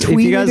see he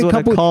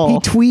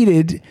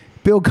tweeted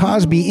Bill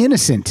Cosby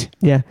innocent?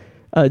 Yeah.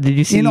 Did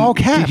you see in all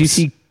caps?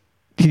 Did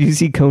you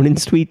see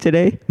Conan's tweet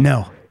today?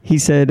 No. He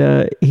said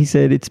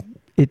it's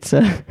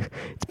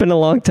been a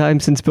long time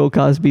since Bill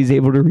Cosby's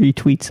able to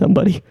retweet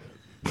somebody.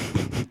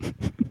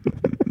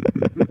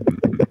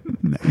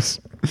 Nice.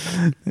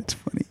 That's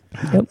funny.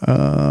 Yep.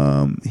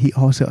 He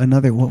also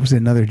what was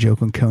another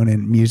joke on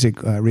Conan,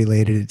 music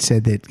related? It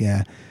said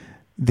that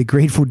the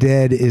Grateful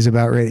Dead is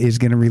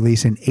going to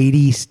release an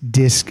 80s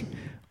disc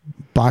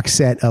box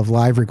set of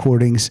live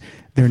recordings.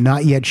 They're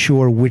not yet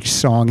sure which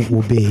song it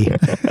will be.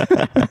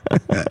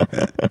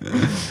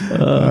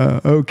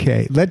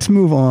 Okay, let's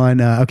move on.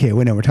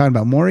 We're talking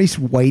about Maurice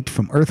White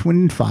from Earth,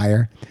 Wind and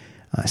Fire,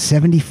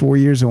 74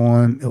 years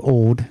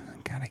old.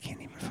 God, I can't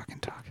even fucking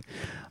talk.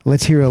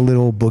 Let's hear a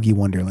little Boogie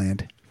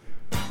Wonderland.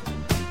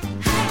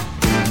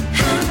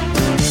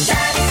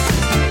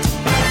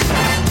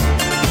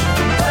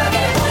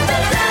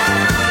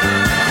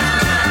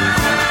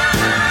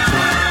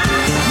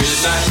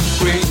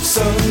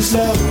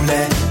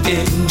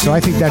 So I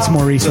think that's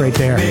Maurice right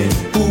there.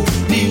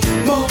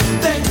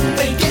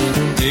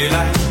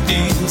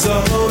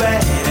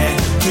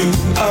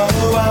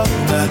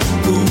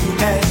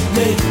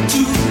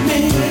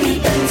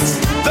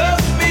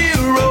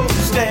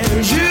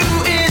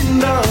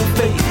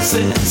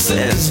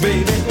 Says,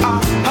 baby, it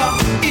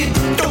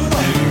don't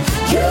work.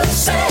 You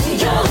say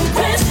your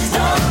prayers,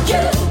 no,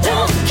 you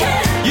don't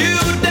care. You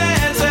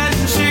dance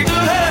and shake your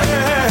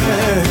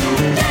head.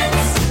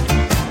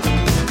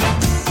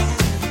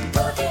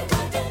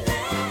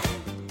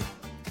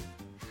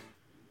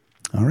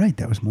 All right,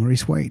 that was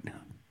Maurice White.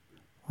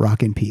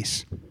 Rock in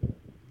peace.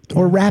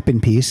 Or rap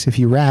in peace, if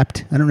you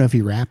rapped. I don't know if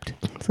you rapped.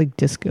 It's like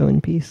disco in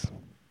peace.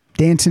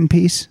 Dance in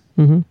peace?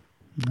 Mm-hmm.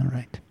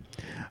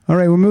 All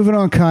right, we're moving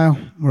on, Kyle.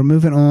 We're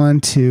moving on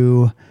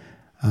to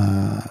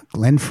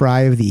Glenn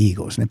Frey of the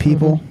Eagles. Now,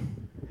 people,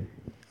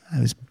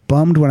 I was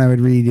bummed when I would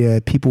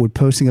read people would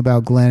posting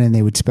about Glenn and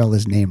they would spell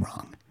his name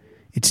wrong.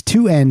 It's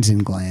 2 N's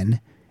in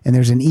Glenn, and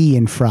there's an E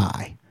in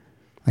Fry.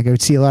 Like I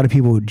would see a lot of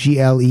people with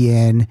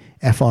GlenFry.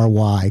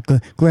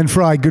 Glenn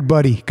Frey, good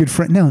buddy, good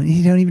friend. No,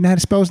 you don't even know how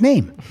to spell his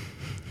name.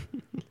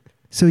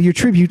 So your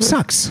tribute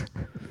sucks.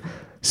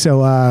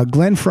 So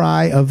Glenn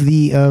Frey of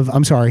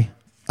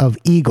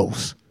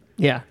Eagles.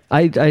 Yeah,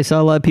 I saw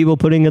a lot of people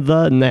putting a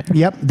 "the" in there.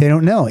 Yep, they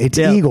don't know. It's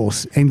Yeah.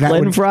 Eagles. And that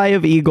Glenn would, Fry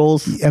of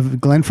Eagles.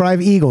 Glenn Fry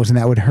of Eagles, and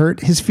that would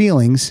hurt his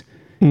feelings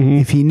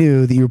if he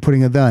knew that you were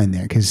putting a "the" in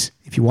there. Because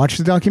if you watch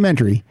the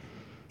documentary,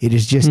 it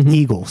is just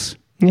Eagles.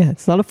 Yeah,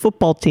 it's not a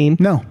football team.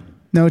 No,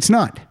 it's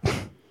not.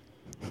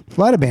 A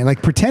lot of band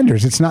like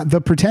Pretenders. It's not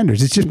the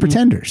Pretenders. It's just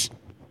Pretenders.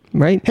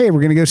 Right. Hey,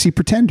 we're going to go see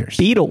Pretenders.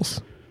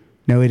 Beatles.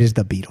 No, it is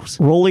the Beatles.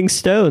 Rolling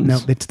Stones. No,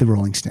 it's the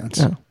Rolling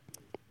Stones. Oh.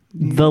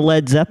 The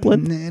Led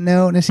Zeppelin.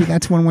 No, see,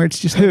 that's one where it's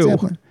just Who? Led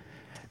Zeppelin.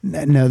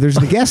 No, there's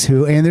the Guess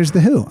Who and there's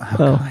the Who.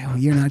 Oh, Kyle,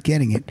 you're not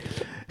getting it.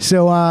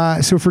 So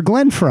for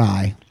Glenn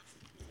Fry,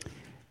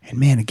 and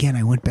man, again,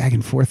 I went back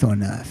and forth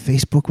on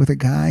Facebook with a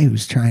guy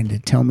who's trying to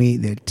tell me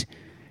that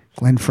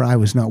Glenn Fry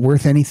was not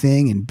worth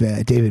anything and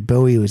David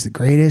Bowie was the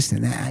greatest,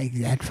 and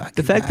that fucking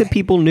The fact guy. that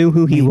people knew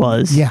who he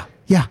was. Yeah.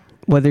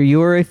 Whether you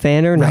were a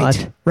fan or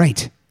not.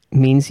 Right.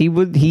 Means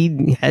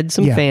he had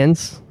some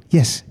fans.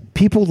 Yes.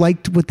 People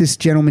liked what this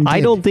gentleman did.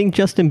 I don't think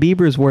Justin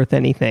Bieber's worth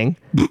anything,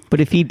 but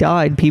if he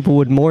died, people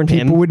would mourn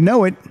him. People would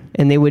know it.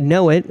 And they would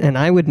know it, and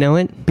I would know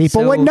it.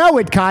 People would know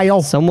it,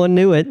 Kyle. Someone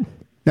knew it.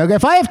 Now,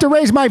 if I have to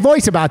raise my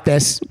voice about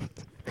this...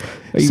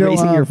 Are you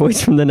raising your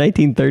voice from the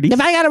 1930s?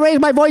 If I got to raise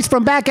my voice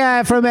from back,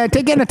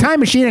 taking a time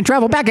machine and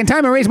travel back in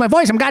time and raise my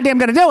voice, I'm goddamn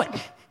going to do it.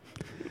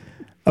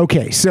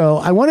 Okay, so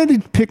I wanted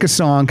to pick a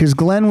song because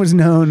Glenn was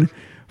known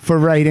for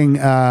writing.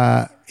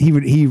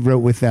 He wrote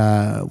with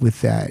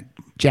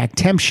Jack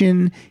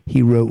Tempchin.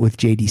 He wrote with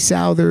J.D.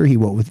 Souther. He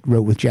wrote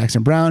with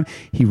Jackson Browne.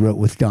 He wrote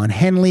with Don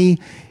Henley.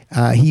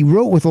 He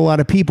wrote with a lot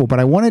of people, but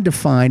I wanted to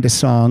find a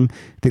song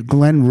that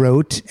Glenn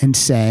wrote and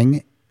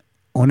sang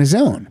on his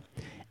own.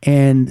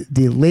 And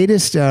the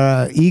latest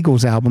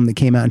Eagles album that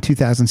came out in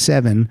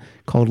 2007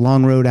 called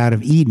Long Road Out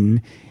of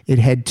Eden, it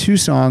had two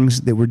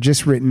songs that were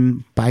just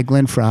written by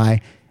Glenn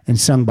Fry and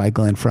sung by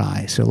Glenn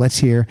Fry. So let's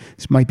hear.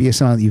 This might be a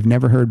song that you've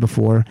never heard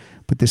before,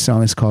 but this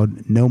song is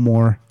called No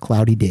More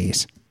Cloudy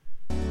Days.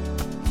 I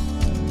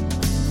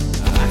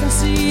can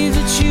see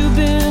that you've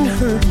been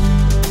hurt.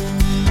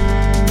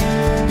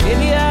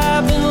 Maybe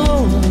I've been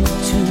lonely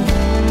too.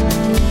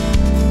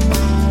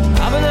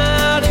 I've been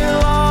out here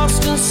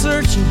lost and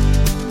searching,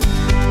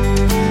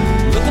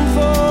 looking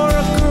for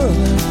a girl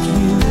like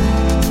you.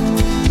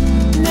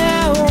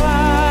 Now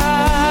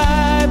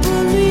I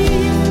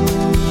believe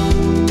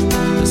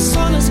the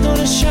sun is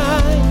gonna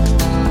shine.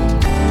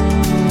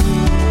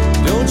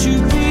 Don't you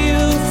be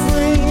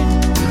afraid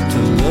to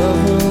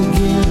love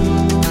again.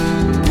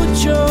 Put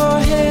your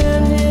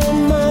hand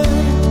in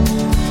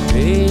mine,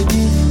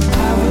 baby. I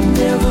would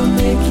never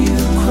make you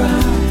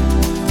cry.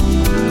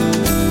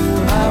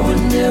 I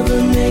would never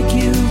make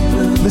you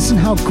blue. Listen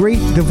how great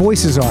the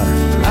voices are.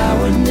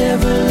 I would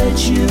never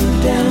let you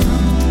down.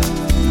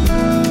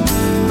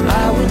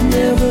 I would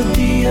never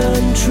be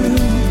untrue.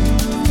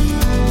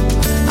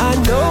 I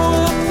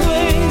know a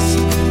place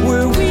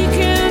where we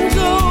can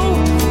go,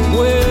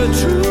 where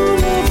true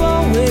love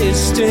always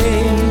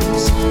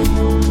stays.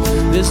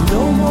 There's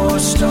no more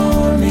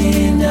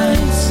stormy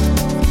nights,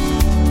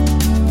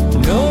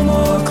 no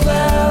more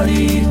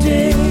cloudy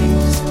days.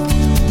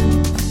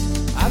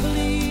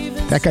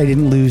 That guy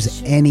didn't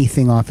lose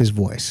anything off his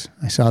voice.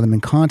 I saw them in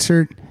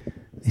concert.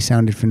 They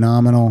sounded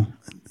phenomenal.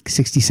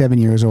 67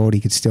 years old, he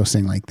could still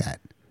sing like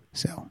that.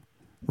 So,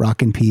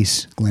 rock in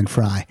peace, Glenn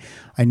Fry.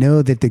 I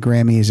know that the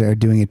Grammys are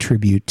doing a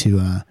tribute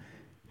to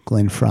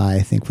Glenn Fry,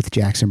 I think with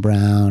Jackson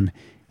Browne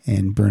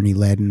and Bernie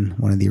Ledden,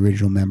 one of the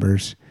original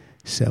members.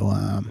 So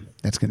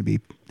that's going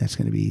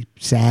to be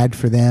sad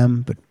for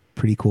them, but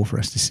pretty cool for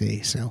us to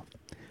see. So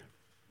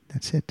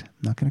that's it. I'm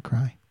not going to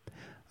cry.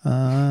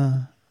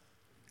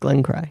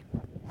 Glenn Cry.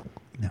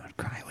 No,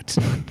 cry. It's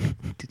not.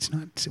 It's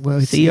not. Well,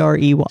 it's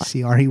C-R-E-Y.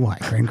 C-R-E-Y.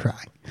 Glenn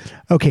Cry.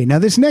 Okay, now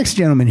this next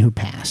gentleman who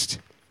passed.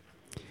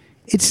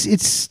 It's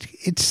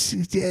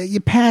you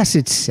pass.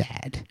 It's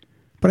sad,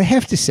 but I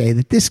have to say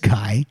that this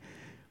guy,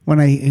 when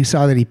I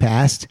saw that he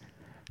passed,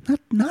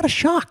 not a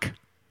shock,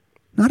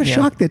 not a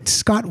shock that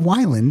Scott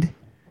Weiland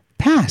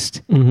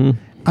passed.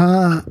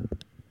 Mm-hmm.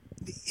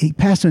 He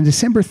passed on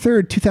December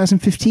 3rd,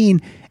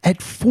 2015,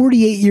 at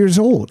 48 years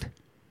old.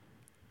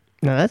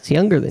 No, that's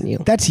younger than you.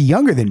 That's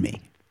younger than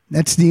me.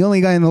 That's the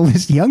only guy on the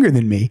list younger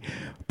than me.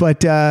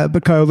 But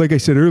Kyle, like I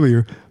said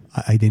earlier,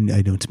 I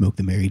don't smoke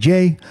the Mary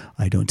J.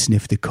 I don't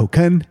sniff the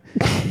cocaine.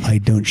 I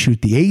don't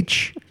shoot the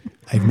H.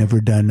 I've never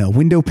done a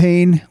window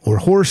pane or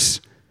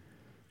horse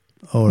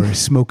or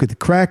smoke at the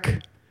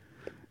crack.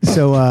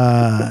 So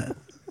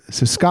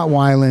Scott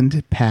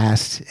Weiland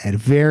passed at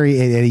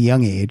a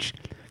young age.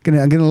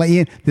 I'm gonna let you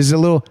in. This is a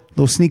little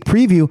sneak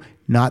preview.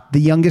 Not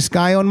the youngest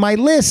guy on my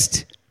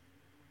list.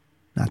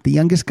 Not the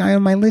youngest guy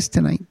on my list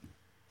tonight.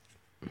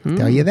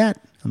 Tell you that.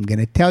 I'm going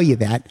to tell you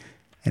that.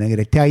 And I'm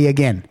going to tell you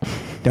again.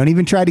 Don't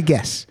even try to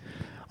guess.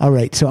 All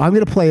right. So I'm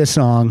going to play a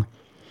song.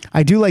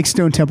 I do like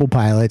Stone Temple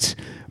Pilots,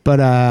 but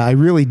I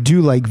really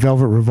do like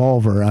Velvet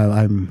Revolver.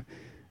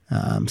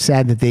 I'm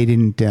sad that they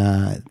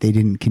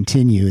didn't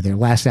continue. Their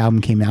last album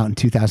came out in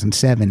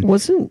 2007.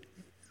 Wasn't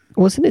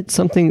Wasn't it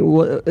something?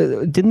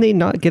 Didn't they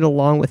not get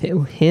along with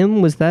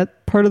him? Was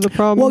that part of the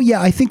problem? Well,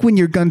 yeah, I think when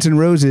you're Guns N'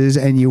 Roses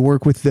and you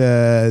work with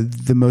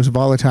the most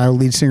volatile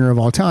lead singer of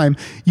all time,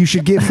 you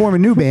should form a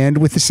new band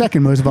with the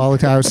second most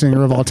volatile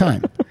singer of all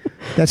time.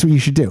 That's what you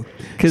should do.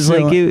 Because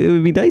it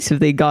would be nice if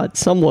they got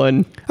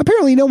someone.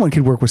 Apparently, no one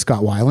could work with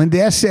Scott Weiland.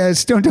 The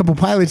Stone Temple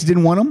Pilots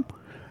didn't want him,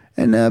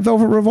 and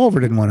Velvet Revolver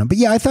didn't want him. But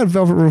yeah, I thought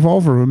Velvet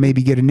Revolver would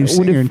maybe get a new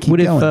singer and keep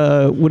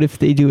going. What if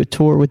they do a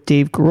tour with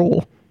Dave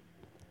Grohl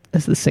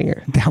as the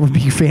singer? That would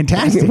be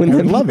fantastic. I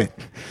would love it.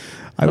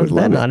 I would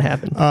love that it. not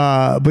happen.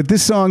 But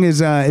this song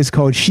is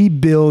called "She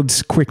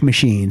Builds Quick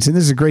Machines," and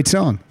this is a great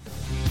song.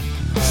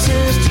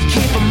 Says to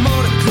keep a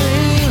motor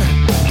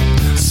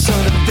clean,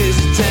 son of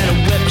visits and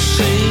a wet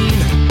machine.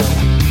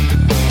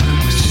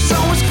 She's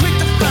always quick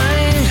to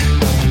find.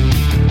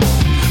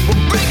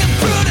 We're breaking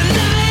through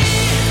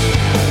tonight.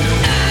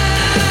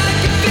 I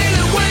can feel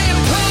it when you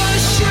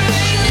push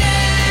right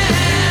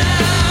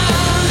now.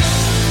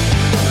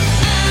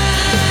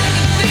 I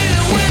can feel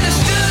it when I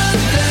stood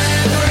that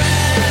ground.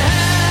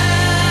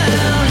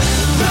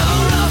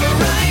 Roll over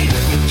right,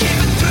 keep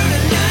it through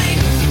tonight.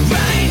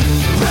 Right,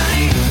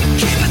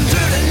 keep it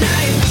through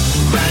tonight.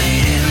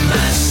 Right in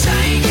my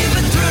sight, keep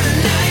it through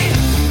tonight.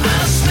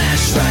 I'll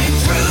smash right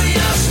through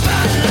your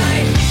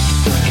spotlight.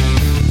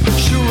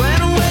 She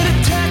ran away to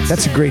Texas.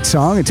 That's a great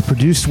song. It's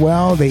produced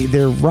well.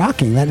 They're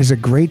rocking. That is a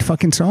great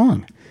fucking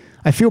song.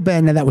 I feel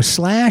bad now. That was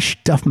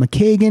Slash, Duff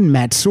McKagan,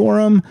 Matt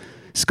Sorum,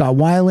 Scott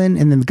Weiland,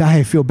 and then the guy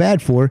I feel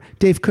bad for,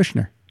 Dave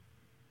Kushner.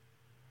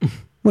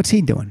 What's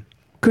he doing?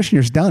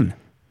 Kushner's done.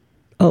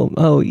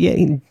 Oh,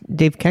 yeah,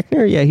 Dave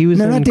Koechner. Yeah, he was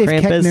No, in not Dave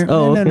Krampus. Koechner.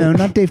 Oh, No,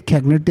 not Dave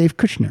Koechner. Dave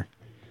Kushner.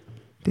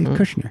 Dave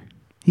Kushner.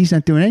 He's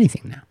not doing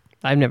anything now.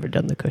 I've never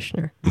done the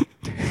Kushner.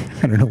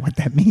 I don't know what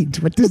that means.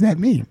 What does that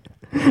mean?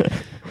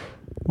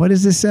 What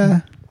is this?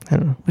 I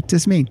don't know. What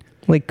does this mean?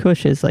 Like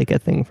Kush is like a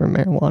thing for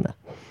marijuana.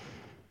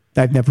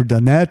 I've never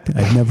done that.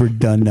 I've never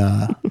done.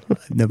 I've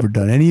never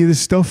done any of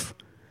this stuff.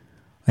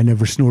 I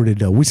never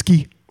snorted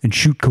whiskey and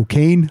shoot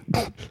cocaine.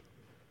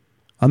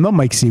 I'm not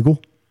Mike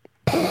Siegel.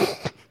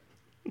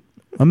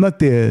 I'm not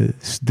the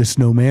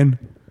snowman.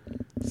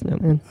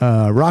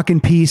 Rock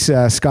in peace,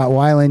 Scott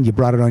Weiland. You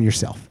brought it on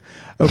yourself.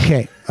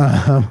 Okay.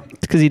 It's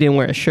because he didn't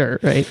wear a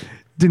shirt, right?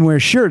 Didn't wear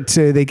a shirt,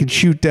 so they could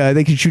shoot.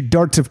 They could shoot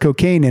darts of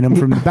cocaine in him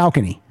from the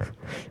balcony.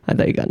 I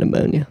thought you got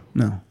pneumonia.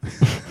 No.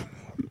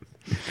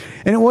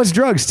 And it was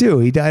drugs too.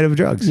 He died of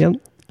drugs. Yep.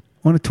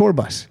 On a tour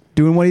bus,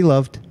 doing what he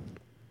loved.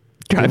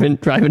 Driving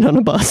on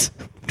a bus.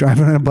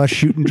 Driving on a bus,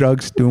 shooting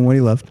drugs, doing what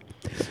he loved.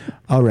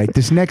 All right.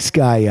 This next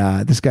guy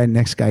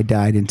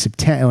died on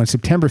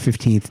September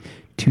 15th,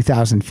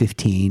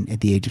 2015, at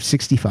the age of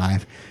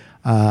 65.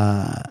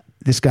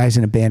 This guy's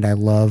in a band I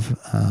love,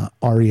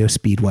 REO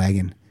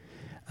Speedwagon.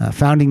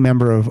 Founding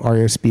member of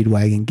REO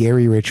Speedwagon,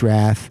 Gary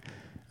Richrath.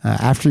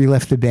 After he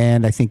left the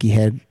band, I think he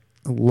had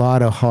a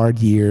lot of hard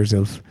years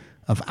of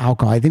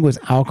alcohol. I think it was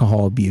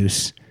alcohol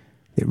abuse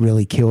that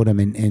really killed him.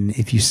 And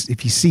if you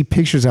see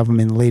pictures of him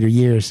in later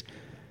years,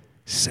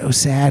 so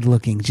sad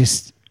looking.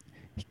 Just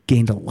he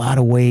gained a lot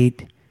of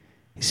weight.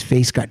 His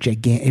face got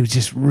gigantic. It was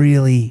just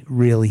really,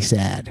 really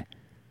sad.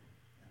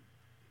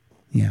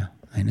 Yeah,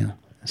 I know.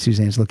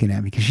 Suzanne's looking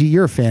at me because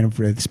you're a fan of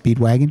the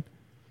Speedwagon.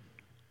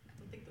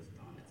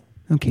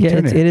 Okay, Yeah,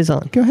 turn it is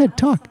on. Go ahead,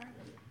 talk.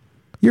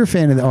 You're a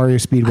fan of the REO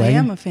Speedwagon. I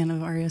am a fan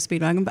of REO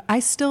Speedwagon, but I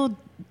still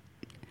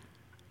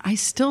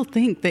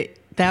think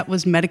that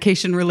was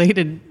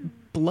medication-related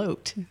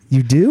bloat.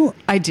 You do?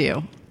 I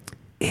do.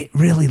 It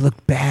really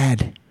looked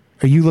bad.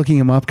 Are you looking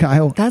him up,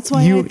 Kyle? That's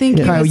why I think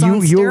he was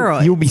on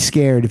steroids. You'll be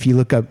scared if you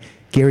look up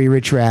Gary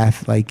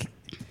Richrath. Like,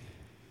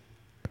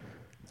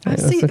 I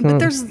see, but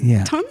there's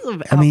tons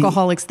of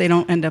alcoholics. They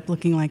don't end up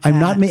looking like that.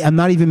 I'm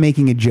not even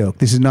making a joke.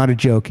 This is not a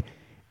joke.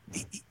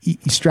 You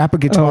strap a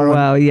guitar. Oh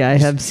wow! Yeah, I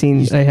have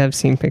seen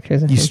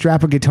pictures. You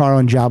strap a guitar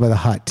on Jabba the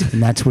Hutt,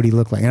 and that's what he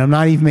looked like. And I'm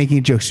not even making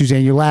a joke,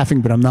 Suzanne. You're laughing,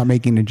 but I'm not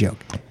making a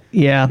joke.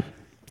 Yeah,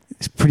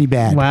 it's pretty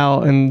bad.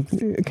 Wow!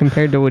 And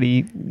compared to what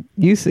he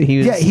used to,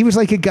 he was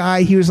like a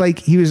guy. He was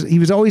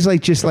always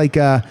like just like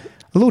a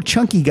little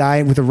chunky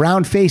guy with a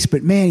round face.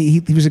 But man,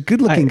 he was a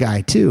good looking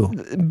guy too.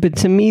 But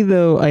to me,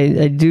 though,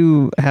 I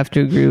do have to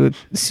agree with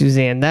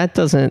Suzanne.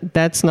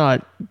 That's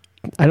not.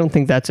 I don't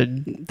think that's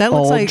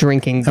all like,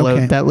 drinking bloat.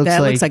 Okay. That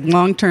looks like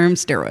long-term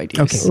steroid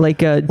use. Okay. Like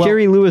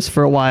Jerry Lewis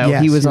for a while,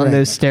 yes, he was on right.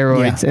 those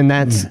steroids, and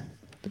that's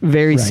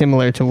very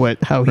similar to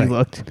how he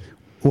looked.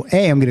 Well,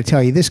 I'm going to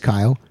tell you this,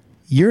 Kyle.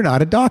 You're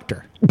not a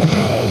doctor.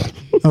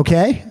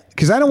 Okay?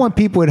 Because I don't want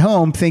people at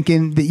home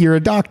thinking that you're a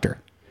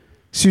doctor.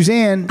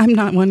 Suzanne. I'm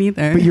not one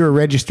either. But you're a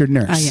registered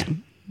nurse. I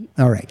am.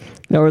 All right.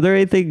 Now,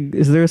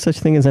 is there such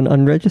thing as an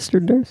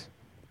unregistered nurse?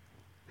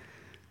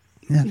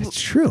 Yeah,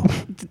 that's true.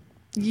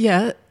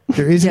 Yeah.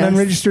 There is an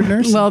unregistered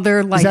nurse? Well, they're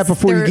Is that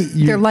before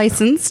they're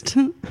licensed,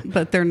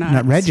 but they're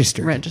not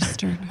registered.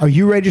 Registered. Are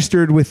you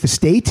registered with the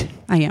state?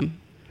 I am.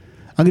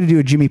 I'm going to do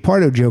a Jimmy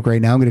Pardo joke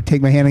right now. I'm going to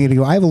take my hand. I'm going to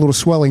go, I have a little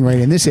swelling right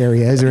in this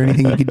area. Is there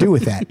anything you could do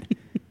with that?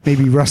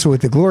 Maybe Russell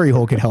with the glory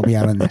hole could help me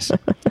out on this.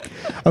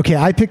 Okay,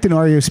 I picked an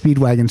REO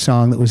Speedwagon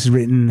song that was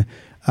written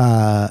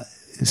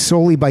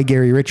solely by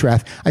Gary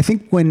Richrath. I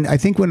think when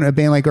a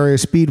band like REO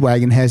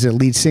Speedwagon has a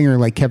lead singer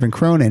like Kevin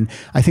Cronin,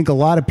 I think a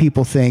lot of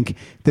people think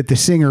that the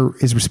singer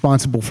is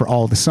responsible for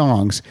all the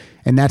songs,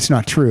 and that's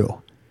not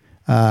true.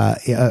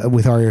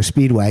 With REO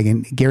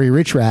Speedwagon, Gary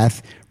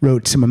Richrath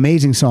wrote some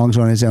amazing songs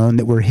on his own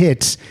that were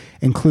hits,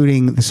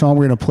 including the song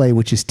we're going to play,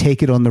 which is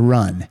 "Take It on the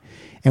Run,"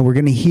 and we're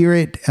going to hear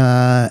it.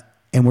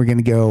 And we're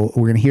going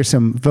to hear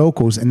some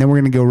vocals, and then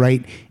we're going to go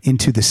right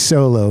into the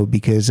solo,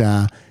 because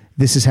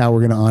this is how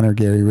we're going to honor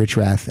Gary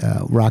Richrath.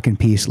 Rock in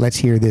peace. Let's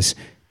hear this.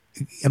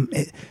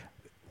 REO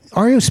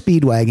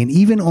Speedwagon,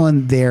 even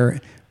on their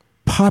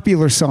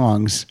popular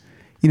songs,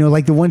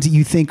 like the ones that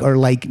you think are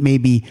like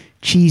maybe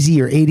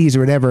cheesy or 80s or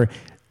whatever,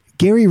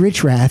 Gary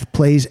Richrath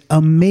plays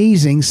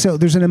amazing. So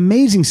there's an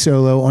amazing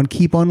solo on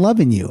 "Keep on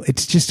Loving You."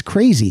 It's just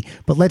crazy.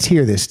 But let's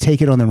hear this.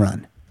 Take It on the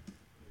Run.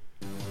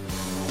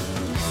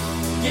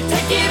 You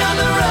take it on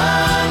the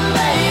run,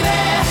 baby.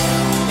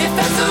 If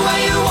that's the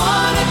way you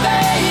want it,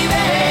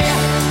 baby,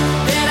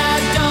 then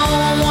I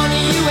don't want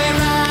you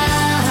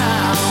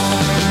around.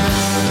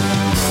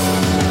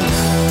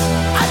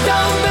 I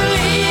don't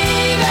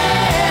believe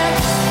it,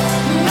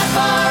 not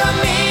for a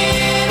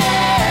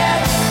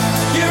minute.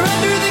 You're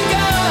under the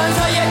gun,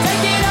 so you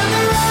take it on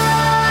the run.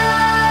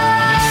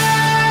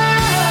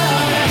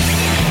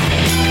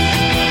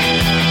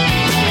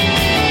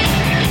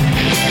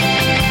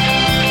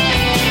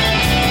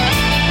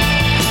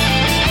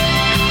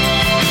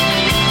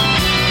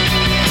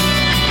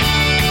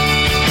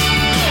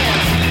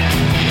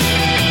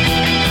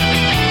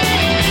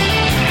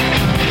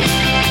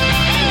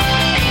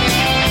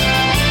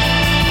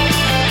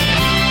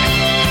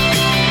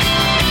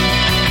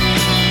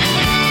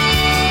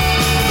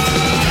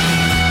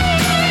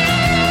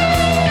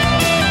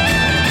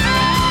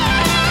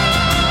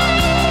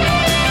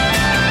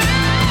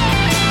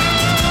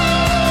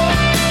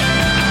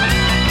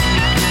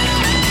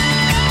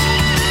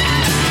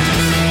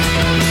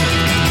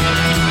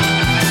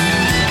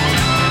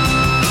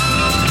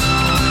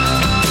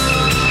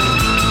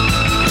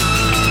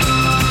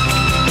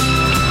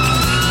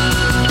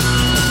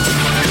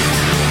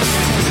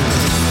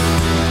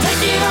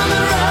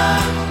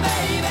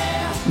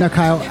 Now,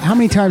 Kyle, how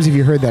many times have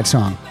you heard that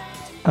song?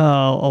 A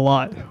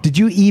lot. Did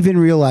you even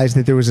realize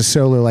that there was a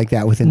solo like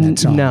that within that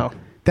song? No.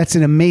 That's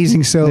an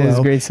amazing solo. It is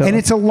a great solo. And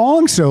it's a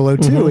long solo,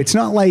 too. Mhm. It's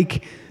not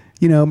like,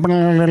 and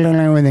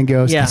then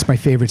goes, Yeah. That's my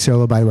favorite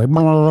solo, by the way.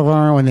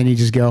 And then you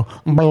just go,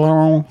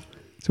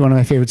 it's one of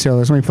my favorite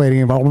solos. Let me play it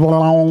again. Are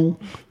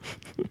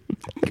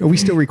we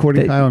still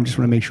recording, Kyle? I just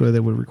want to make sure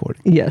that we're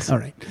recording. Yes. All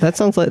right. That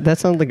sounds like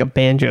a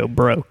banjo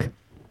broke.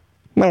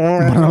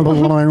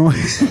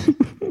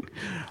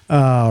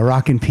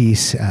 Rock in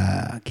peace,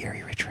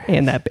 Gary Richrath.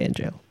 And that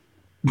banjo.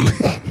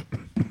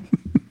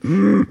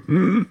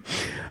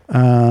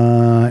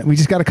 We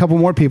just got a couple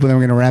more people, then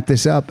we're going to wrap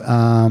this up.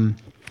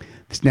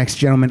 This next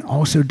gentleman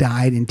also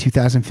died in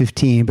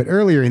 2015, but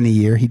earlier in the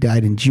year, he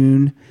died in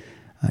June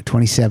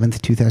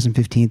 27th,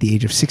 2015, at the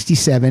age of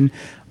 67.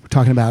 We're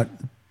talking about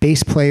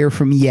bass player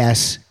from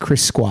Yes,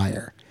 Chris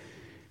Squire.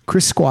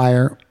 Chris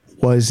Squire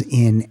was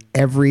in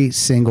every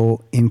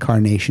single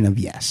incarnation of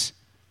Yes.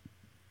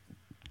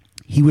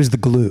 He was the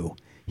glue.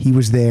 He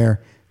was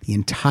there the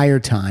entire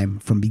time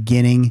from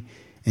beginning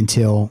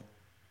until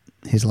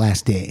his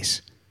last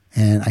days.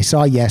 And I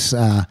saw Yes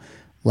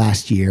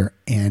last year,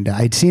 and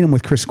I'd seen him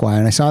with Chris Squire,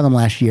 and I saw them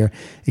last year.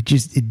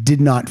 It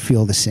did not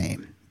feel the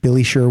same.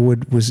 Billy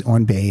Sherwood was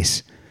on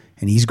bass,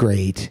 and he's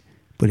great,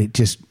 but it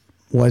just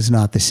was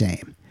not the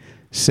same.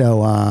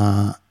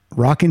 So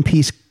rock in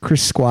peace,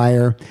 Chris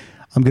Squire.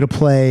 I'm going to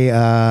play,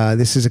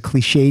 this is a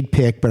cliched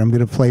pick, but I'm going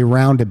to play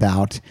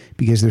Roundabout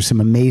because there's some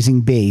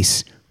amazing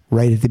bass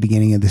right at the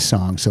beginning of the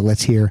song. So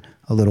let's hear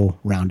a little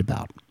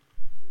Roundabout.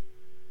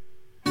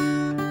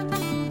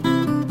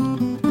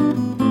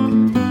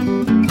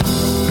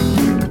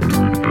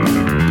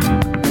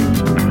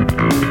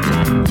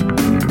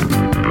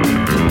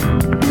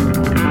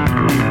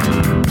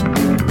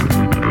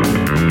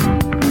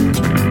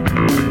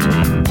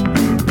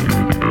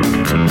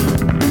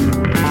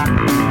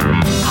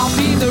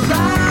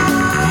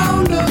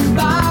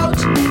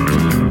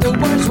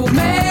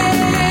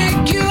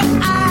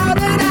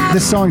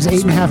 This song's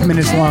 8.5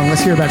 minutes long.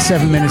 Let's hear about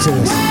 7 minutes of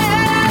this.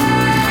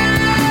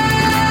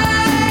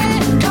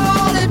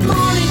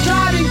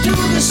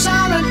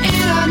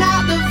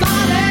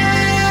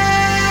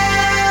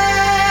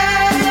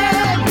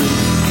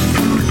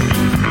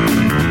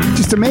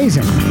 Just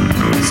amazing.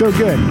 So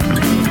good.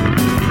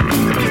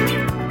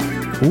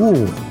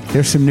 Ooh,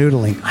 there's some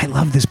noodling. I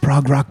love this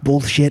prog rock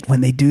bullshit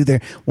when they do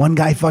their one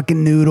guy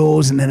fucking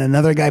noodles and then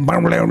another guy and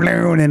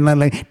then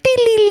like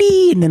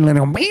and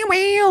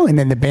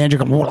then the banjo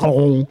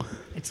goes.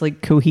 It's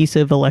like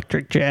cohesive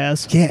electric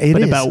jazz. Yeah, it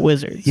but is. about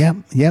wizards. Yep.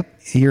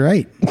 You're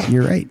right.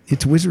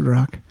 It's wizard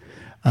rock.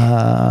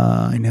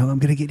 I know I'm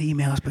gonna get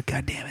emails, but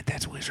god damn it,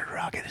 that's wizard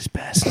rock at its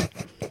best.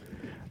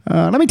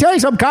 Let me tell you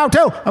something, Kyle,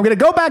 too. I'm going to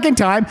go back in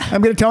time.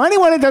 I'm going to tell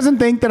anyone that doesn't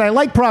think that I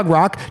like prog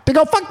rock to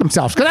go fuck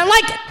themselves, because I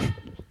like it.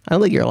 I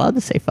don't think you're allowed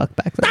to say fuck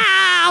back then.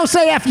 I'll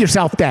say F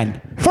yourself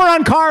then. For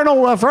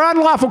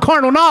unlawful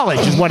carnal knowledge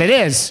is what it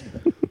is.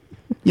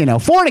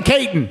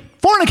 Fornicating.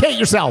 Fornicate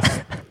yourself.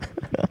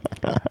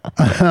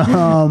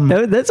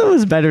 That's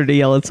always better to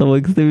yell at someone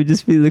because there would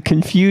just be the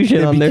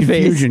confusion on their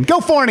face. Go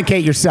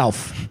fornicate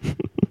yourself.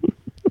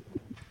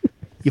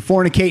 You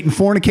fornicating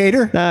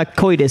fornicator?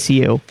 Coitus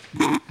you.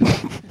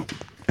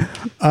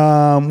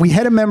 We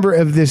had a member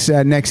of this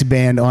next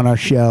band on our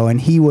show, and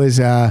he was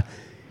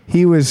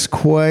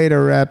quite a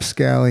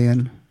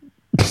rapscallion.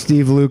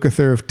 Steve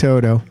Lukather of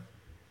Toto.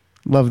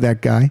 Love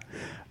that guy.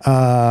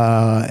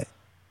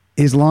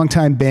 His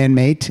longtime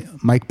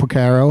bandmate, Mike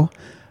Porcaro.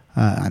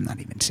 I'm not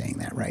even saying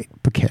that right.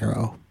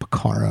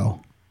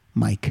 Porcaro,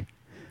 Mike.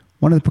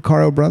 One of the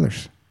Porcaro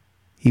brothers.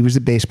 He was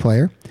the bass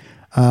player.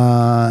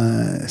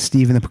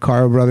 Steve and the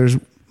Porcaro brothers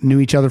knew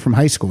each other from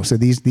high school. So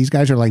these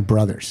guys are like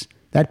brothers.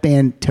 That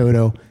band,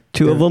 Toto.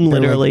 Two of them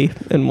literally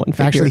and one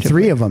figuratively. Actually,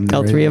 three of them.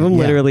 Three of them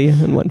literally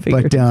and one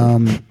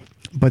figuratively.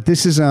 But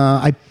this is,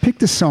 I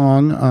picked a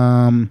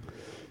song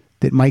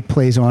that Mike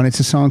plays on. It's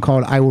a song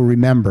called I Will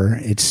Remember.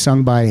 It's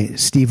sung by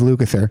Steve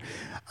Lukather.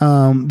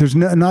 There's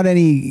not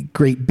any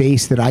great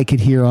bass that I could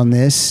hear on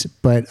this,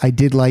 but I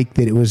did like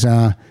that it was,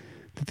 that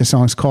the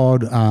song's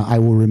called I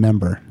Will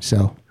Remember.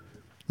 So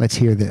let's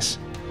hear this.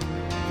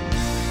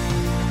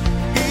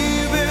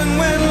 Even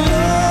when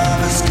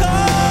love is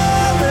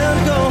come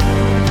and gone,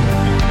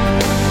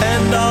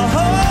 and our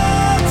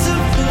hearts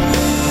have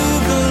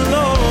moved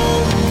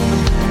along,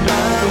 I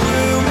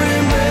will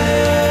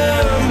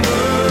remember.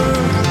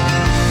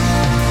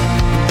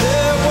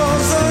 There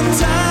was a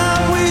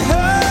time we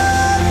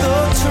had the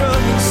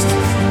trust,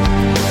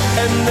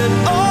 and then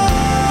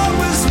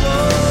always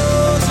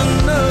was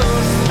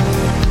enough.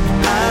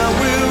 I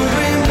will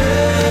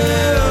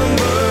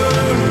remember.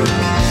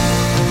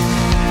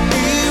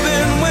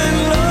 Even when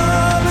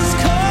love has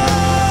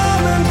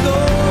come and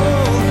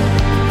gone,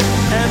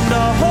 and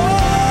our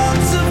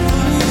hearts have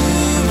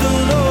moved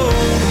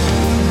along,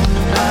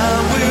 I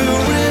will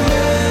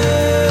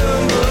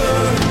remember.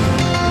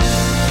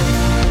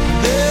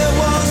 There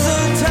was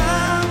a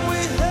time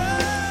we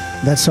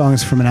had. That song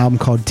is from an album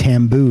called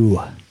Tamboo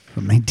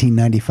from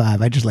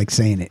 1995. I just like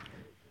saying it.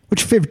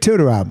 What's your favorite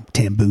Toto album?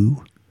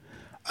 Tamboo.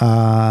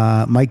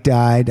 Mike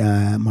died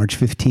March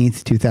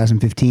 15th,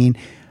 2015.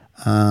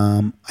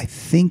 I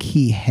think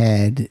he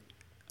had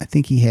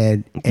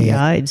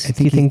AIDS.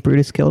 Do you think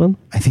Brutus killed him?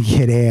 I think he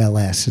had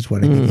ALS is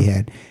what I think he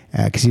had,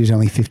 because he was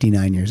only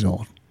 59 years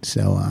old.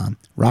 So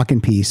rock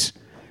in peace,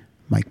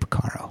 Mike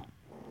Porcaro.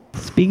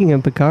 Speaking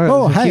of Porcaro,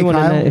 Oh, hey,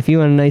 Kyle. if you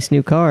want a nice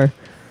new car,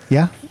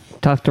 Yeah.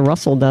 talk to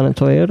Russell down at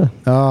Toyota.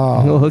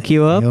 Oh, He'll hook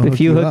you up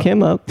if you hook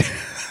him up.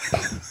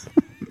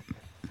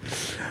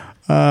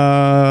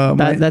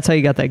 That's how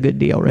you got that good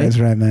deal, right? That's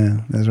right,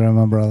 man. That's right,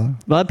 my brother.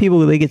 A lot of people,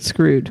 they get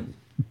screwed.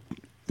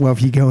 Well,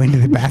 if you go into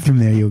the bathroom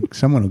there,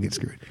 someone will get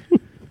screwed.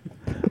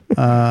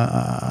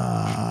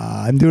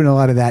 I'm doing a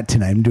lot of that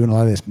tonight. I'm doing a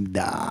lot of this.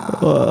 I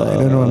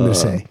don't know what I'm going to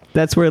say.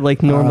 That's where,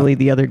 normally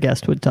the other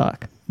guest would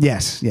talk.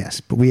 Yes.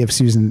 But we have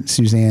Suzanne.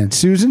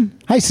 Susan?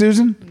 Hi,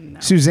 Susan. No.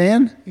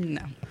 Suzanne?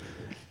 No.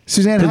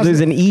 Suzanne, Because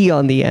there's an E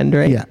on the end,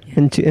 right? Yeah.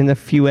 And a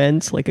few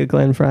ends, like a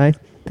Glenn Fry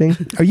thing.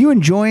 Are you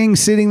enjoying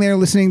sitting there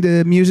listening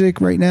to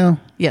music right now?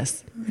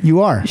 Yes.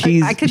 You are?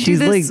 I could do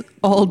this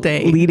all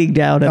day. Leading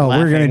down and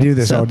we're going to do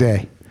this so. all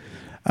day.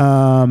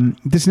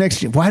 This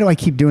next, why do I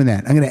keep doing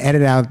that? I'm going to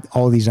edit out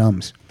all these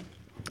ums.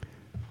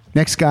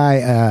 Next guy.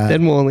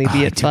 Then we'll only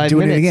be at 5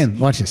 doing minutes. it again.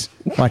 Watch this.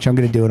 Watch. I'm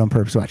going to do it on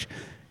purpose. Watch.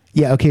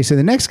 Yeah. Okay. So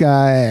the next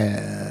guy.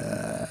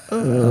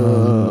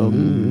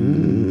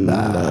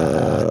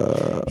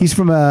 He's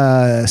from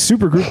a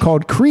super group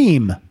called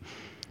Cream.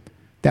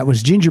 That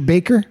was Ginger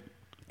Baker,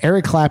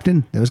 Eric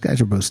Clapton. Those guys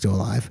are both still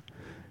alive.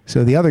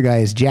 So the other guy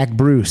is Jack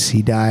Bruce.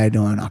 He died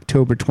on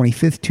October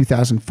 25th,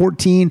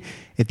 2014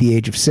 at the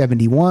age of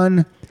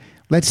 71.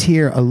 Let's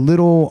hear a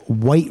little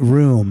White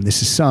Room.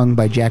 This is sung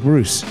by Jack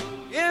Bruce.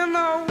 In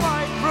a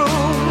white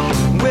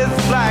room with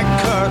black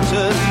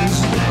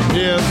curtains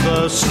near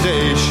the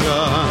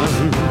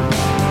station.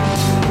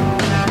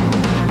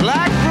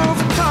 Black roof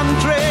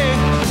country,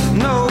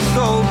 no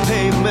gold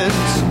pavement,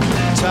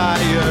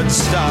 tired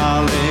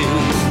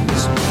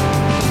starlings.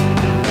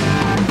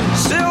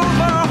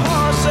 Silver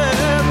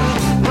horses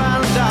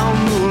ran down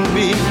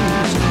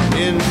moonbeams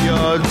in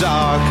your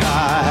dark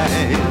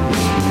eyes.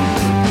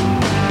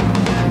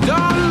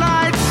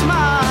 Dawnlight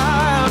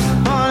smile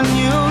on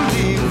you,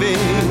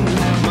 leaving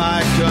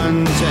my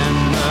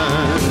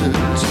contentment.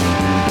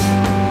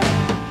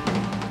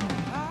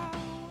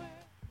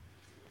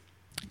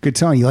 Good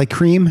song. You like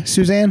Cream,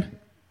 Suzanne?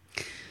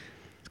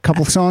 A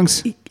couple of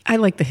songs? I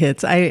like the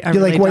hits. I You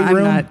really like White I'm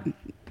Room? not,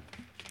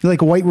 You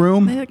like a white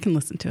room? I can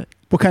listen to it.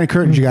 What kind of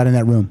curtains you got in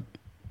that room?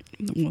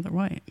 Well, they're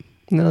white.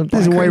 No,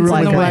 There's a white room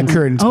with black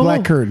curtains. Oh.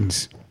 Black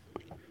curtains.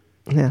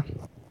 Yeah.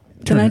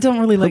 Then I don't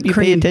really like you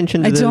Cream. pay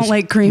attention to I don't those-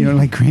 like Cream. You don't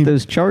like Cream?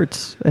 Those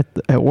charts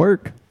at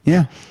work.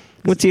 Yeah.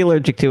 What's he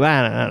allergic to?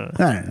 I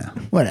don't know.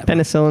 Whatever.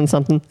 Penicillin,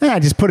 something. Yeah,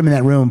 just put him in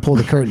that room and pull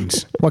the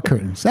curtains. What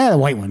curtains? The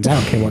white ones. I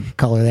don't care what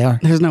color they are.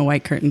 There's no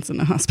white curtains in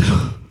the hospital.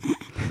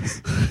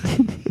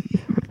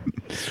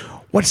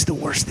 What's the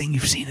worst thing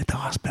you've seen at the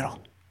hospital?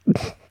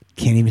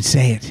 Can't even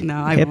say it. No,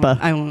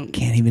 I won't.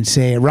 Can't even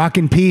say it. Rock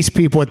in peace,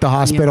 people at the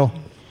hospital.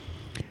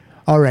 Yep.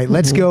 All right,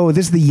 let's go.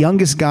 This is the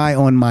youngest guy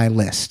on my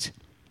list.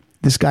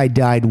 This guy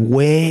died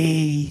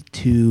way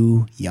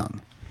too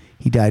young.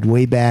 He died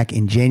way back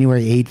in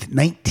January 8th,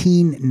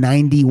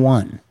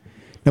 1991.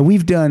 Now,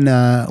 we've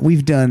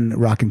done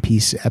Rock and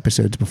Peace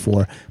episodes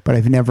before, but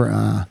I've never...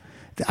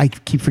 I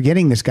keep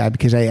forgetting this guy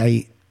because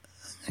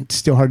it's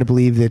still hard to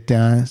believe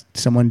that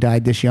someone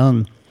died this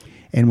young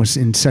and was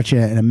in such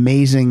an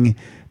amazing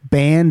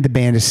band. The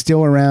band is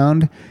still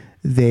around.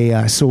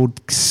 They sold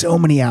so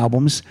many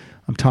albums.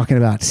 I'm talking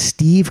about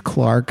Steve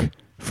Clark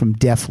from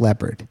Def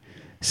Leppard.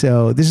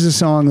 So this is a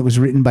song that was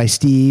written by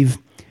Steve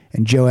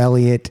and Joe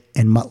Elliott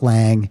and Mutt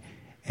Lange,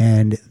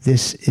 and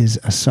this is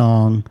a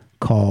song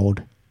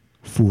called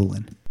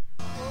Foolin'.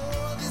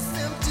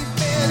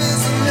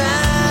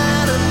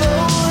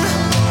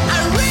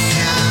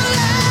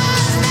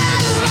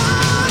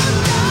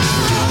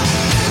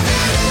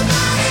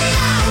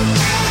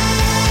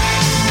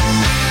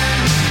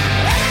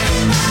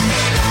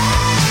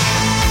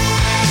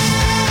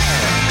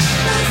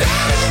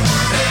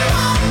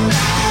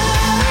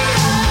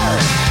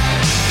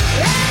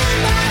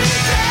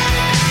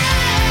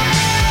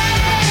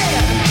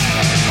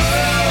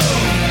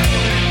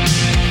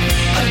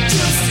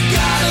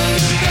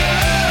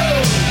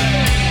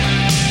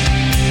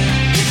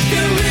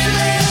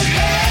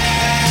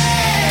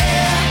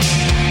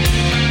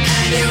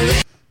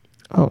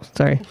 Oh,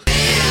 sorry.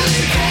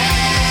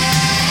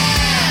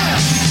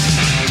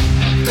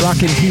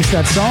 Rock in peace,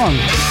 that song.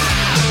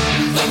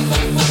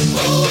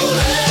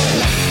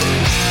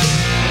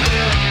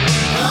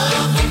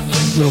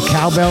 Little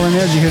cowbell in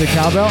there. Did you hear the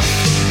cowbell?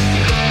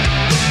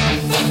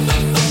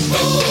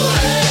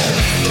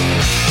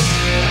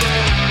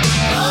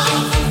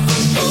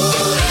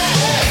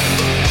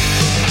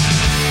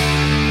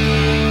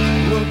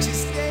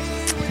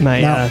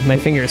 My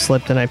finger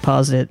slipped and I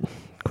paused it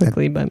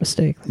quickly by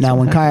mistake. Now,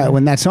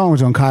 when that song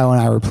was on, Kyle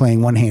and I were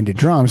playing one-handed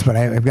drums, but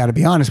I've got to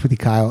be honest with you,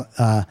 Kyle.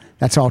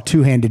 That's all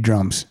two-handed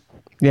drums.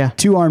 Yeah.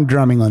 Two-arm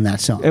drumming on that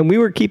song. And we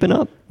were keeping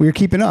up. We were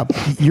keeping up.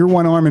 Your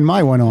one arm and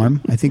my one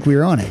arm. I think we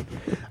were on it.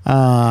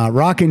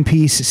 Rock in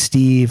peace,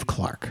 Steve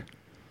Clark.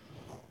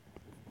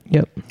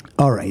 Yep.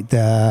 All right.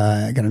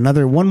 I got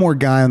one more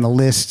guy on the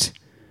list.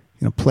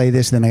 I'm going to play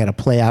this, then I got a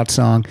play out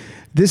song.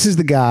 This is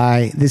the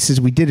guy.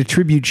 We did a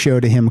tribute show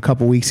to him a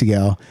couple weeks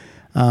ago.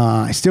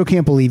 I still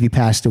can't believe he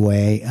passed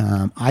away.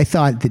 I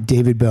thought that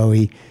David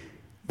Bowie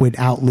would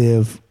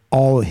outlive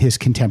all his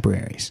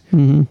contemporaries.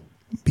 Mm-hmm.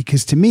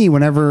 Because to me,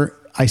 whenever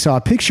I saw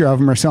a picture of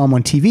him or saw him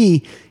on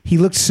TV, he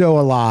looked so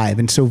alive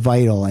and so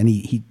vital, and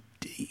he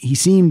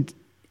seemed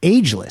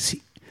ageless.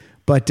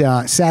 But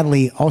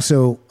sadly,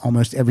 also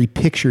almost every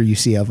picture you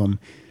see of him,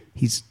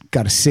 he's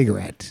got a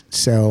cigarette.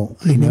 So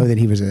I know that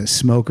he was a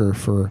smoker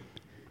for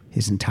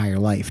his entire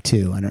life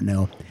too. I don't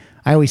know.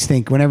 I always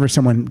think whenever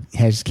someone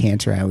has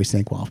cancer, I always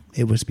think, well,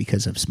 it was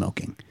because of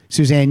smoking.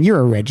 Suzanne, you're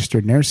a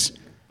registered nurse.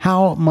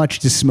 How much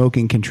does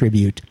smoking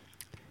contribute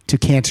to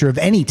cancer of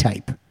any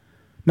type?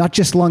 Not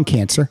just lung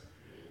cancer.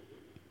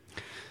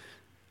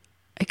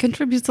 It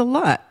contributes a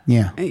lot.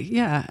 Yeah.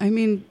 Yeah. I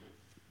mean,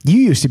 you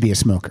used to be a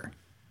smoker.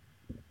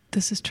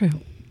 This is true.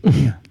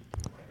 Yeah.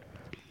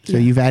 So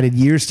you've added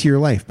years to your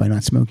life by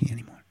not smoking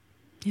anymore.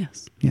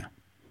 Yes. Yeah.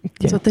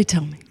 That's what they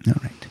tell me. All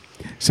right.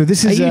 So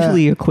this is. I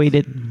usually equate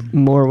it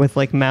more with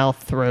like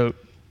mouth, throat,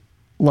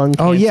 lung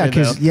cancer. Oh yeah,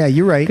 because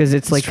you're right. Because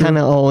it's like kind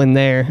of all in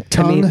there.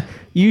 Tongue. I mean,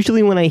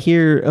 usually when I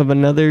hear of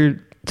another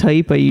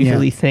type, I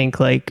usually think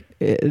like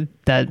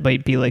that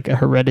might be like a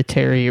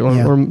hereditary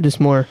or just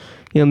more.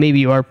 Maybe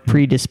you are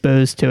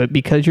predisposed to it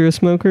because you're a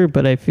smoker.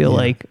 But I feel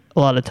like a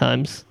lot of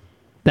times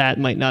that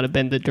might not have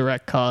been the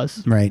direct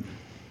cause. Right.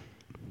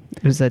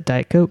 It was that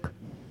Diet Coke.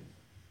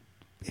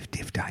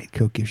 If Diet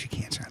Coke gives you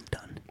cancer, I'm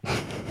done.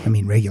 I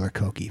mean, regular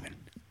Coke even.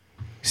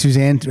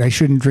 Suzanne, I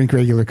shouldn't drink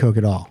regular Coke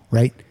at all,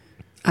 right?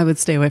 I would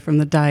stay away from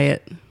the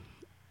diet.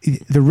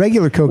 The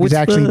regular Coke is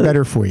actually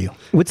better for you.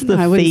 What's the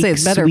I wouldn't say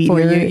it's better for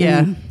you.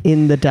 Yeah.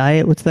 In the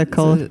diet, what's that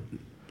called?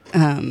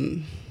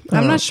 I'm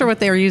not sure what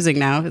they're using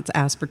now. If it's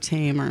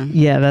aspartame or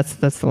yeah, that's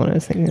the one I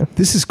was thinking of.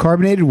 This is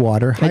carbonated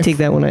water. I take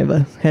that when I have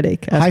a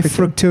headache. High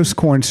fructose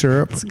corn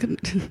syrup,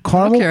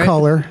 caramel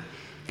color,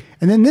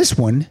 and then this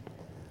one,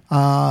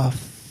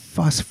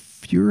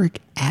 phosphoric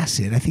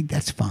acid. I think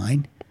that's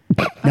fine.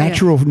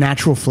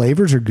 Natural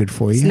flavors are good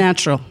for you. It's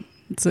natural.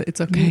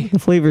 It's okay. The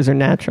flavors are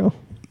natural.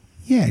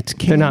 Yeah, it's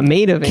they're not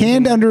made of anything.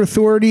 Canned under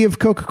authority of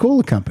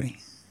Coca-Cola Company.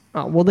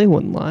 Oh, well, they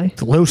wouldn't lie.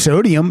 It's low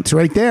sodium. It's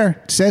right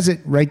there. It says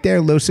it right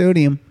there. Low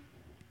sodium.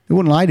 They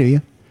wouldn't lie to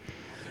you.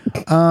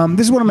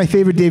 This is one of my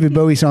favorite David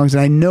Bowie songs,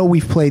 and I know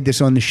we've played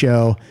this on the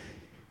show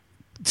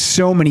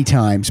so many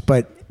times,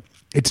 but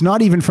it's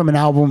not even from an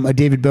album, a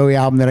David Bowie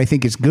album that I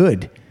think is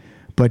good.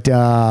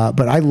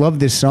 But I love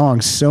this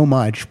song so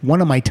much.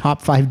 One of my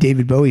top 5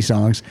 David Bowie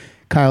songs.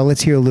 Kyle,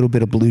 let's hear a little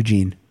bit of Blue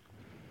Jean.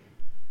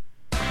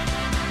 Blue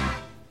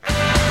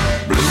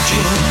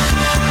Jean,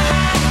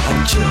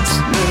 I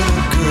just met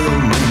a girl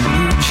named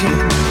Blue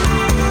Jean.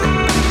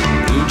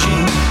 Blue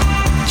Jean,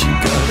 she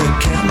got a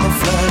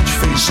camouflage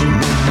face and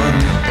no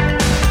money.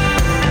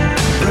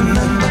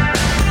 Remember,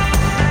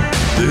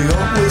 they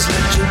always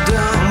let you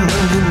down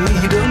when you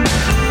need them.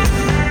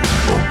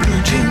 Oh,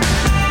 Blue Jean,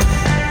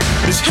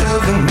 is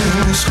heaven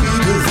really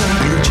sweeter than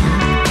Blue Jean?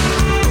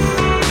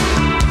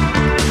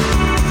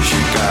 She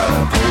got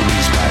a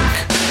police bike.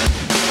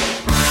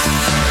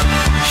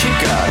 She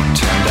got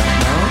turned up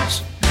nose.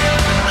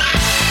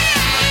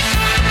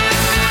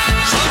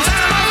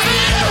 Sometimes I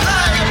feel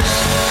like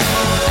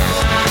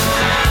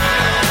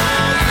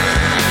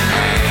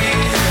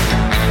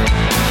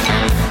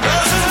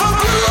dancing for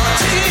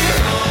cruelty.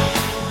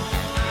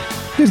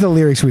 Here's the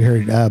lyrics we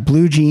heard.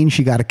 Blue Jean,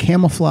 she got a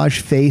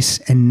camouflage face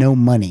and no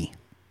money.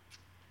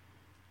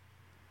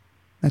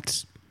 I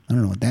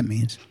don't know what that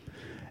means.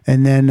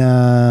 And then,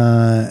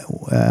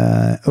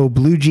 oh,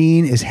 Blue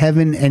Jean, is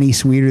heaven any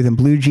sweeter than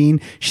Blue Jean?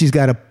 She's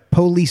got a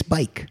police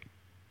bike.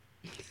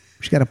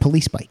 She's got a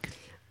police bike.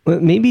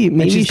 Well, maybe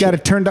she's got a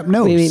turned up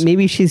nose.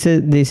 Maybe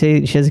they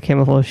say she has a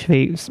camouflage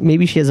face.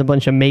 Maybe she has a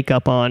bunch of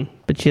makeup on,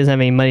 but she doesn't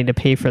have any money to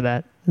pay for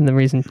that. And the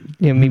reason,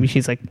 maybe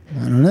she's like,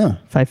 I don't know,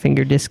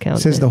 5-finger discount.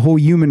 It says the whole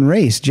human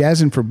race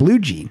jazzing for Blue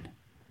Jean.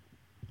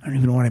 I don't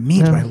even know what it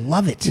means, but I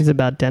love it. Is it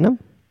about denim?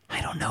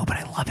 I don't know, but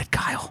I love it,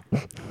 Kyle.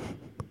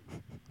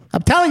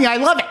 I'm telling you, I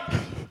love it.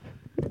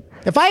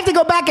 If I have to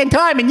go back in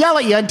time and yell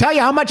at you and tell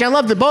you how much I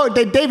love the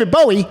David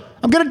Bowie,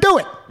 I'm going to do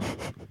it.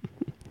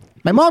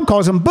 My mom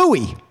calls him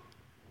Bowie.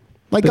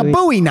 Like a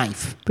Bowie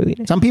knife.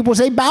 Some people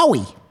say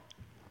Bowie.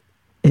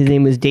 His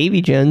name was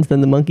Davy Jones. Then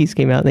the Monkees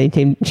came out and they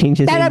changed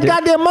his name.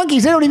 Goddamn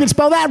Monkees. They don't even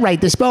spell that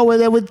right. They spell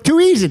with 2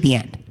 E's at the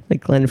end.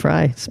 Like Glenn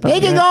Fry. They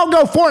can all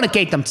go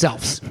fornicate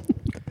themselves.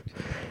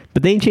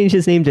 But they changed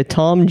his name to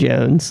Tom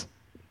Jones.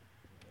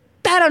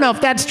 I don't know if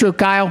that's true,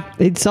 Kyle.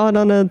 They saw it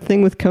on a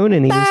thing with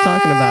Conan. He was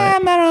talking about it. I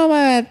don't know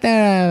about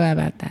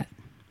that.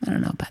 I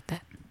don't know about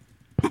that.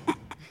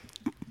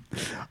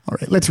 All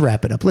right, let's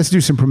wrap it up. Let's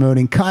do some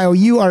promoting. Kyle,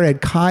 you are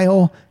at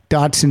Kyle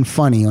Dotson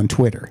Funny on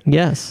Twitter.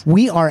 Yes.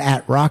 We are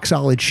at Rock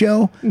Solid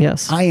Show.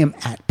 Yes. I am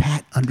at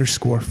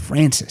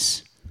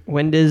Pat_Francis.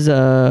 When does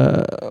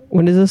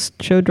this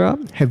show drop?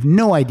 Have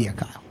no idea,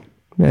 Kyle.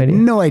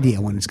 No idea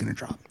when it's going to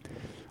drop.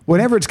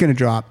 Whenever it's going to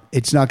drop,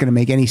 it's not going to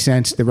make any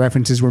sense. The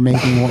references we're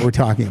making, what we're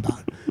talking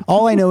about.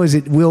 All I know is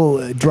it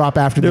will drop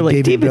after the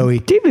David Bowie.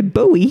 David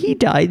Bowie, he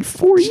died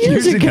 4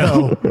 years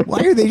ago.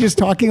 Why are they just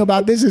talking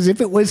about this as if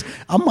it was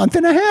a month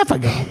and a half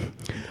ago?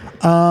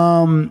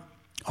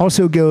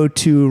 Also go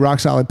to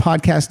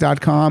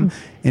rocksolidpodcast.com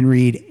and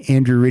read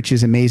Andrew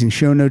Rich's amazing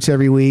show notes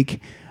every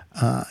week.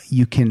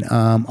 You can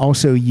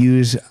also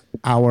use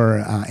our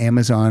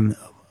Amazon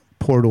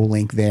portal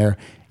link there,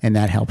 and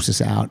that helps us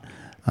out.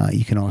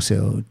 You can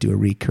also do a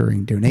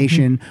recurring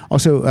donation.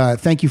 Also,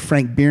 thank you,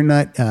 Frank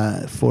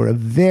Beernut, for a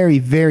very,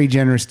 very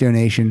generous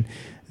donation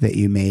that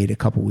you made a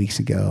couple weeks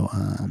ago.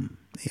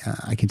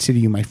 I consider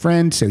you my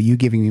friend, so you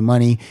giving me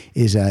money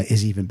is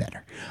even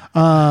better.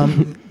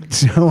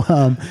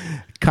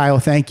 Kyle,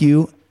 thank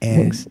you.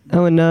 And thanks.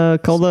 Oh, and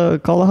call the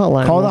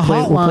hotline.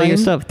 We'll play your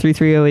stuff.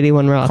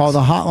 330-81-ROCKS. Call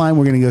the hotline.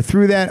 We're going to go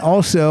through that.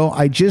 Also,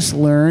 I just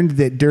learned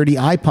that Dirty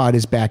iPod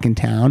is back in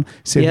town,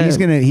 so he's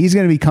gonna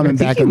be coming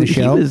back on the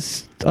show. He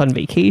was on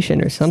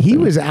vacation or something. He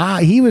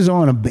was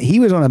on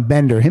a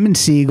bender. Him and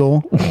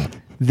Siegel,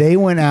 they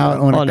went out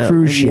on a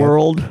cruise ship,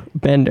 world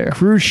bender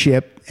cruise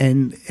ship,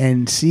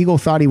 and Siegel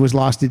thought he was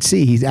lost at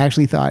sea. He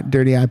actually thought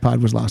Dirty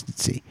iPod was lost at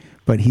sea.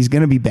 But he's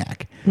going to be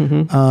back.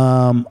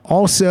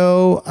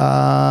 Also,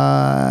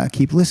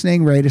 keep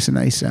listening. Write us a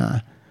nice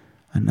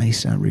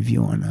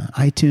review on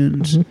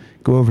iTunes.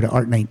 Go over to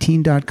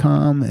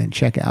art19.com and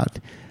check out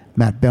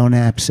Matt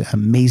Belknap's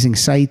amazing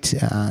site.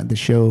 The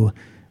show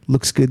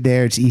looks good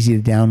there. It's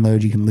easy to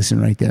download. You can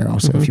listen right there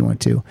also if you want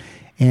to.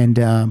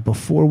 And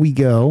before we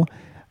go,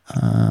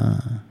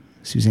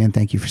 Suzanne,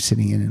 thank you for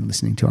sitting in and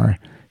listening to our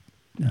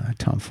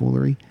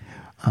tomfoolery.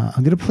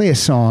 I'm going to play a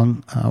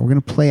song. We're going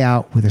to play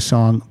out with a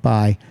song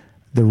by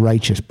the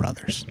Righteous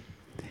Brothers.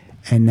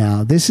 And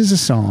now this is a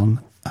song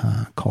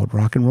called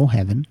Rock and Roll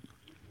Heaven.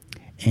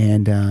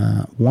 And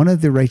one of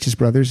the Righteous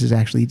Brothers is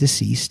actually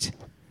deceased.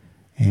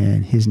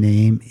 And his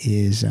name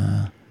is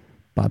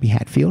Bobby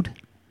Hatfield.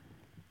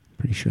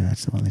 Pretty sure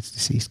that's the one that's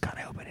deceased. God,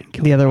 I hope I didn't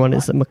kill the other one.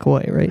 Is the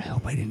McCoy, right? I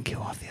hope I didn't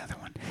kill off the other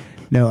one.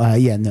 No,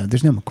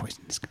 there's no McCoys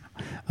in this guy.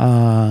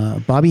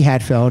 Bobby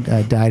Hatfield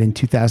died in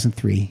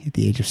 2003 at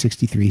the age of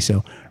 63.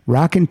 So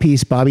rock in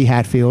peace, Bobby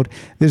Hatfield.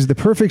 This is the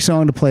perfect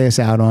song to play us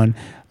out on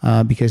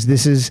because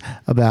this is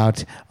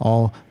about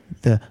all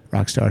the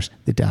rock stars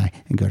that die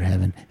and go to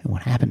heaven and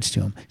what happens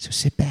to them. So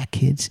sit back,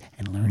 kids,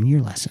 and learn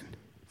your lesson.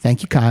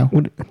 Thank you, Kyle.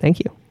 Thank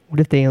you.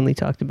 What if they only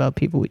talked about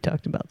people we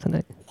talked about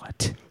tonight?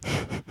 What?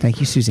 Thank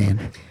you,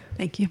 Suzanne.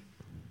 Thank you.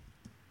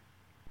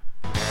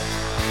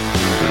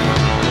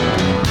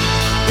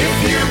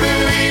 If you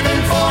believe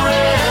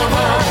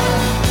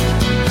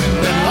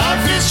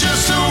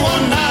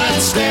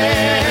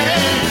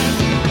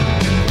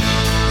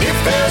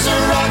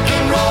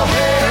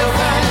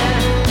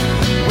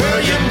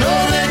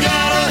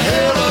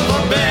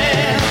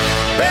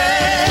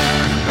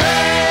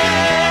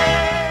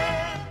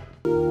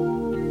I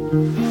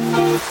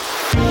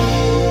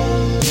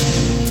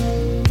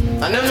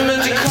never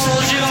meant to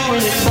call you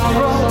in your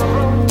sorrow.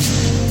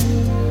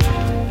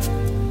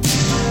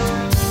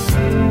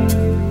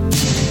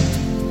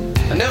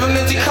 I never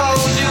meant to call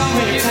you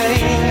in your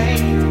pain.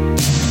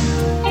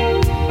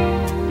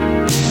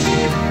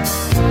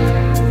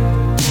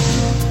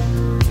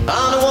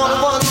 I'm the one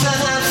who wants to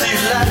see you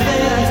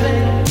laughing.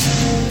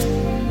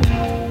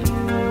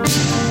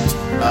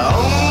 I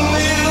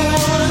only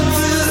want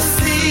to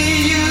see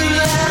you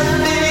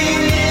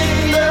laughing in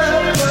the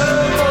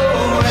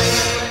purple rain.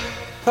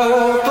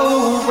 Purple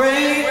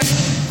rain,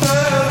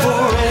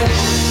 purple rain.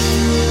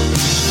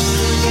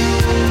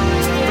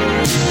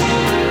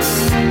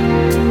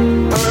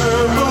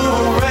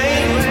 Purple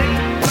rain,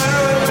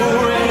 purple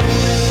rain.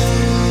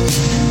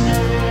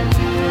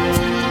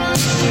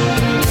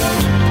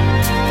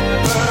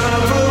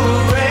 Purple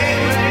rain,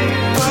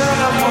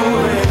 purple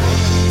rain.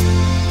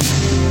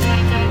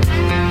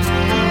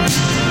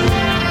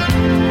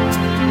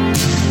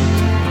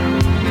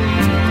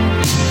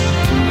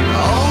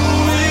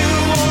 Only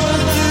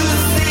want to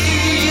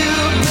see you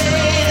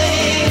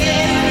bathing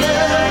in the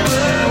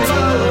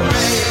purple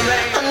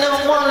rain. I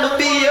never wanted to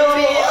be your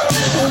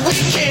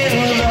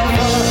weekend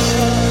lover.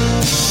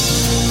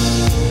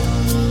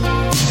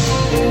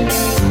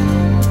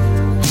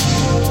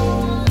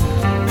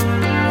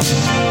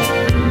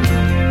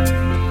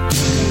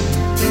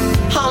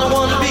 I don't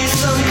want to be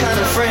some kind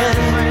of friend.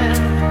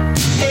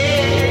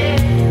 Hey.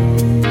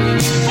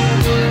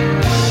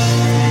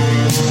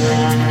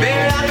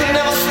 Baby, I can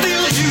never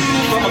steal you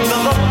from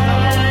another.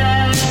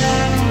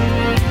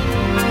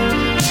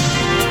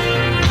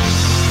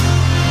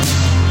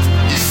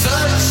 It's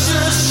such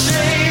a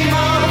shame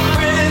our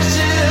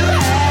friendship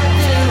had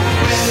to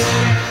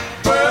end.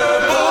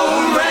 Purple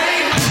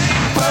rain,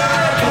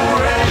 purple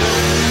rain.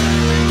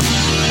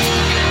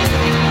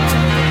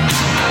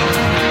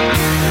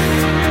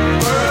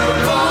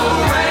 Purple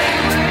rain,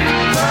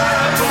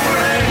 purple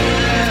rain.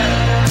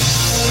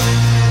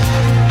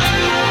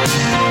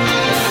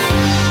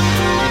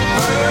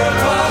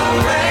 Purple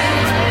rain,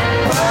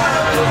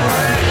 purple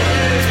rain.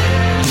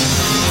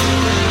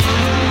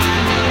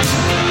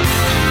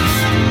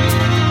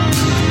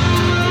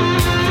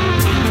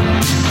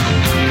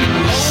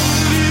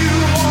 Only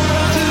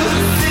want to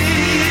see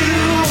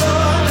you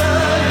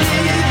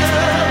underneath the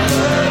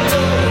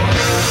purple rain.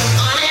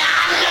 I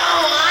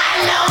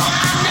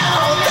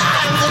know,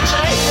 times are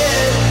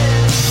changing.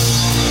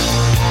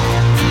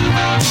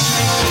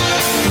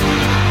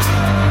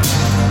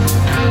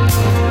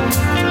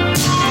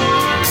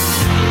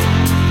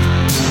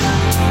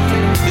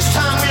 It's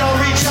time we all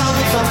reach out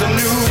for something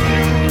new.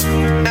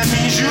 That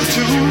means you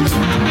too.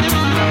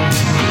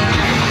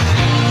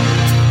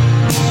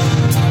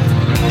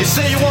 You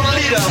say you want a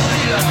leader,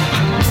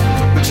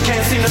 but you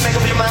can't seem to make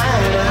up your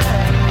mind.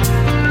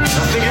 I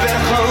think you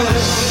better close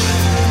it.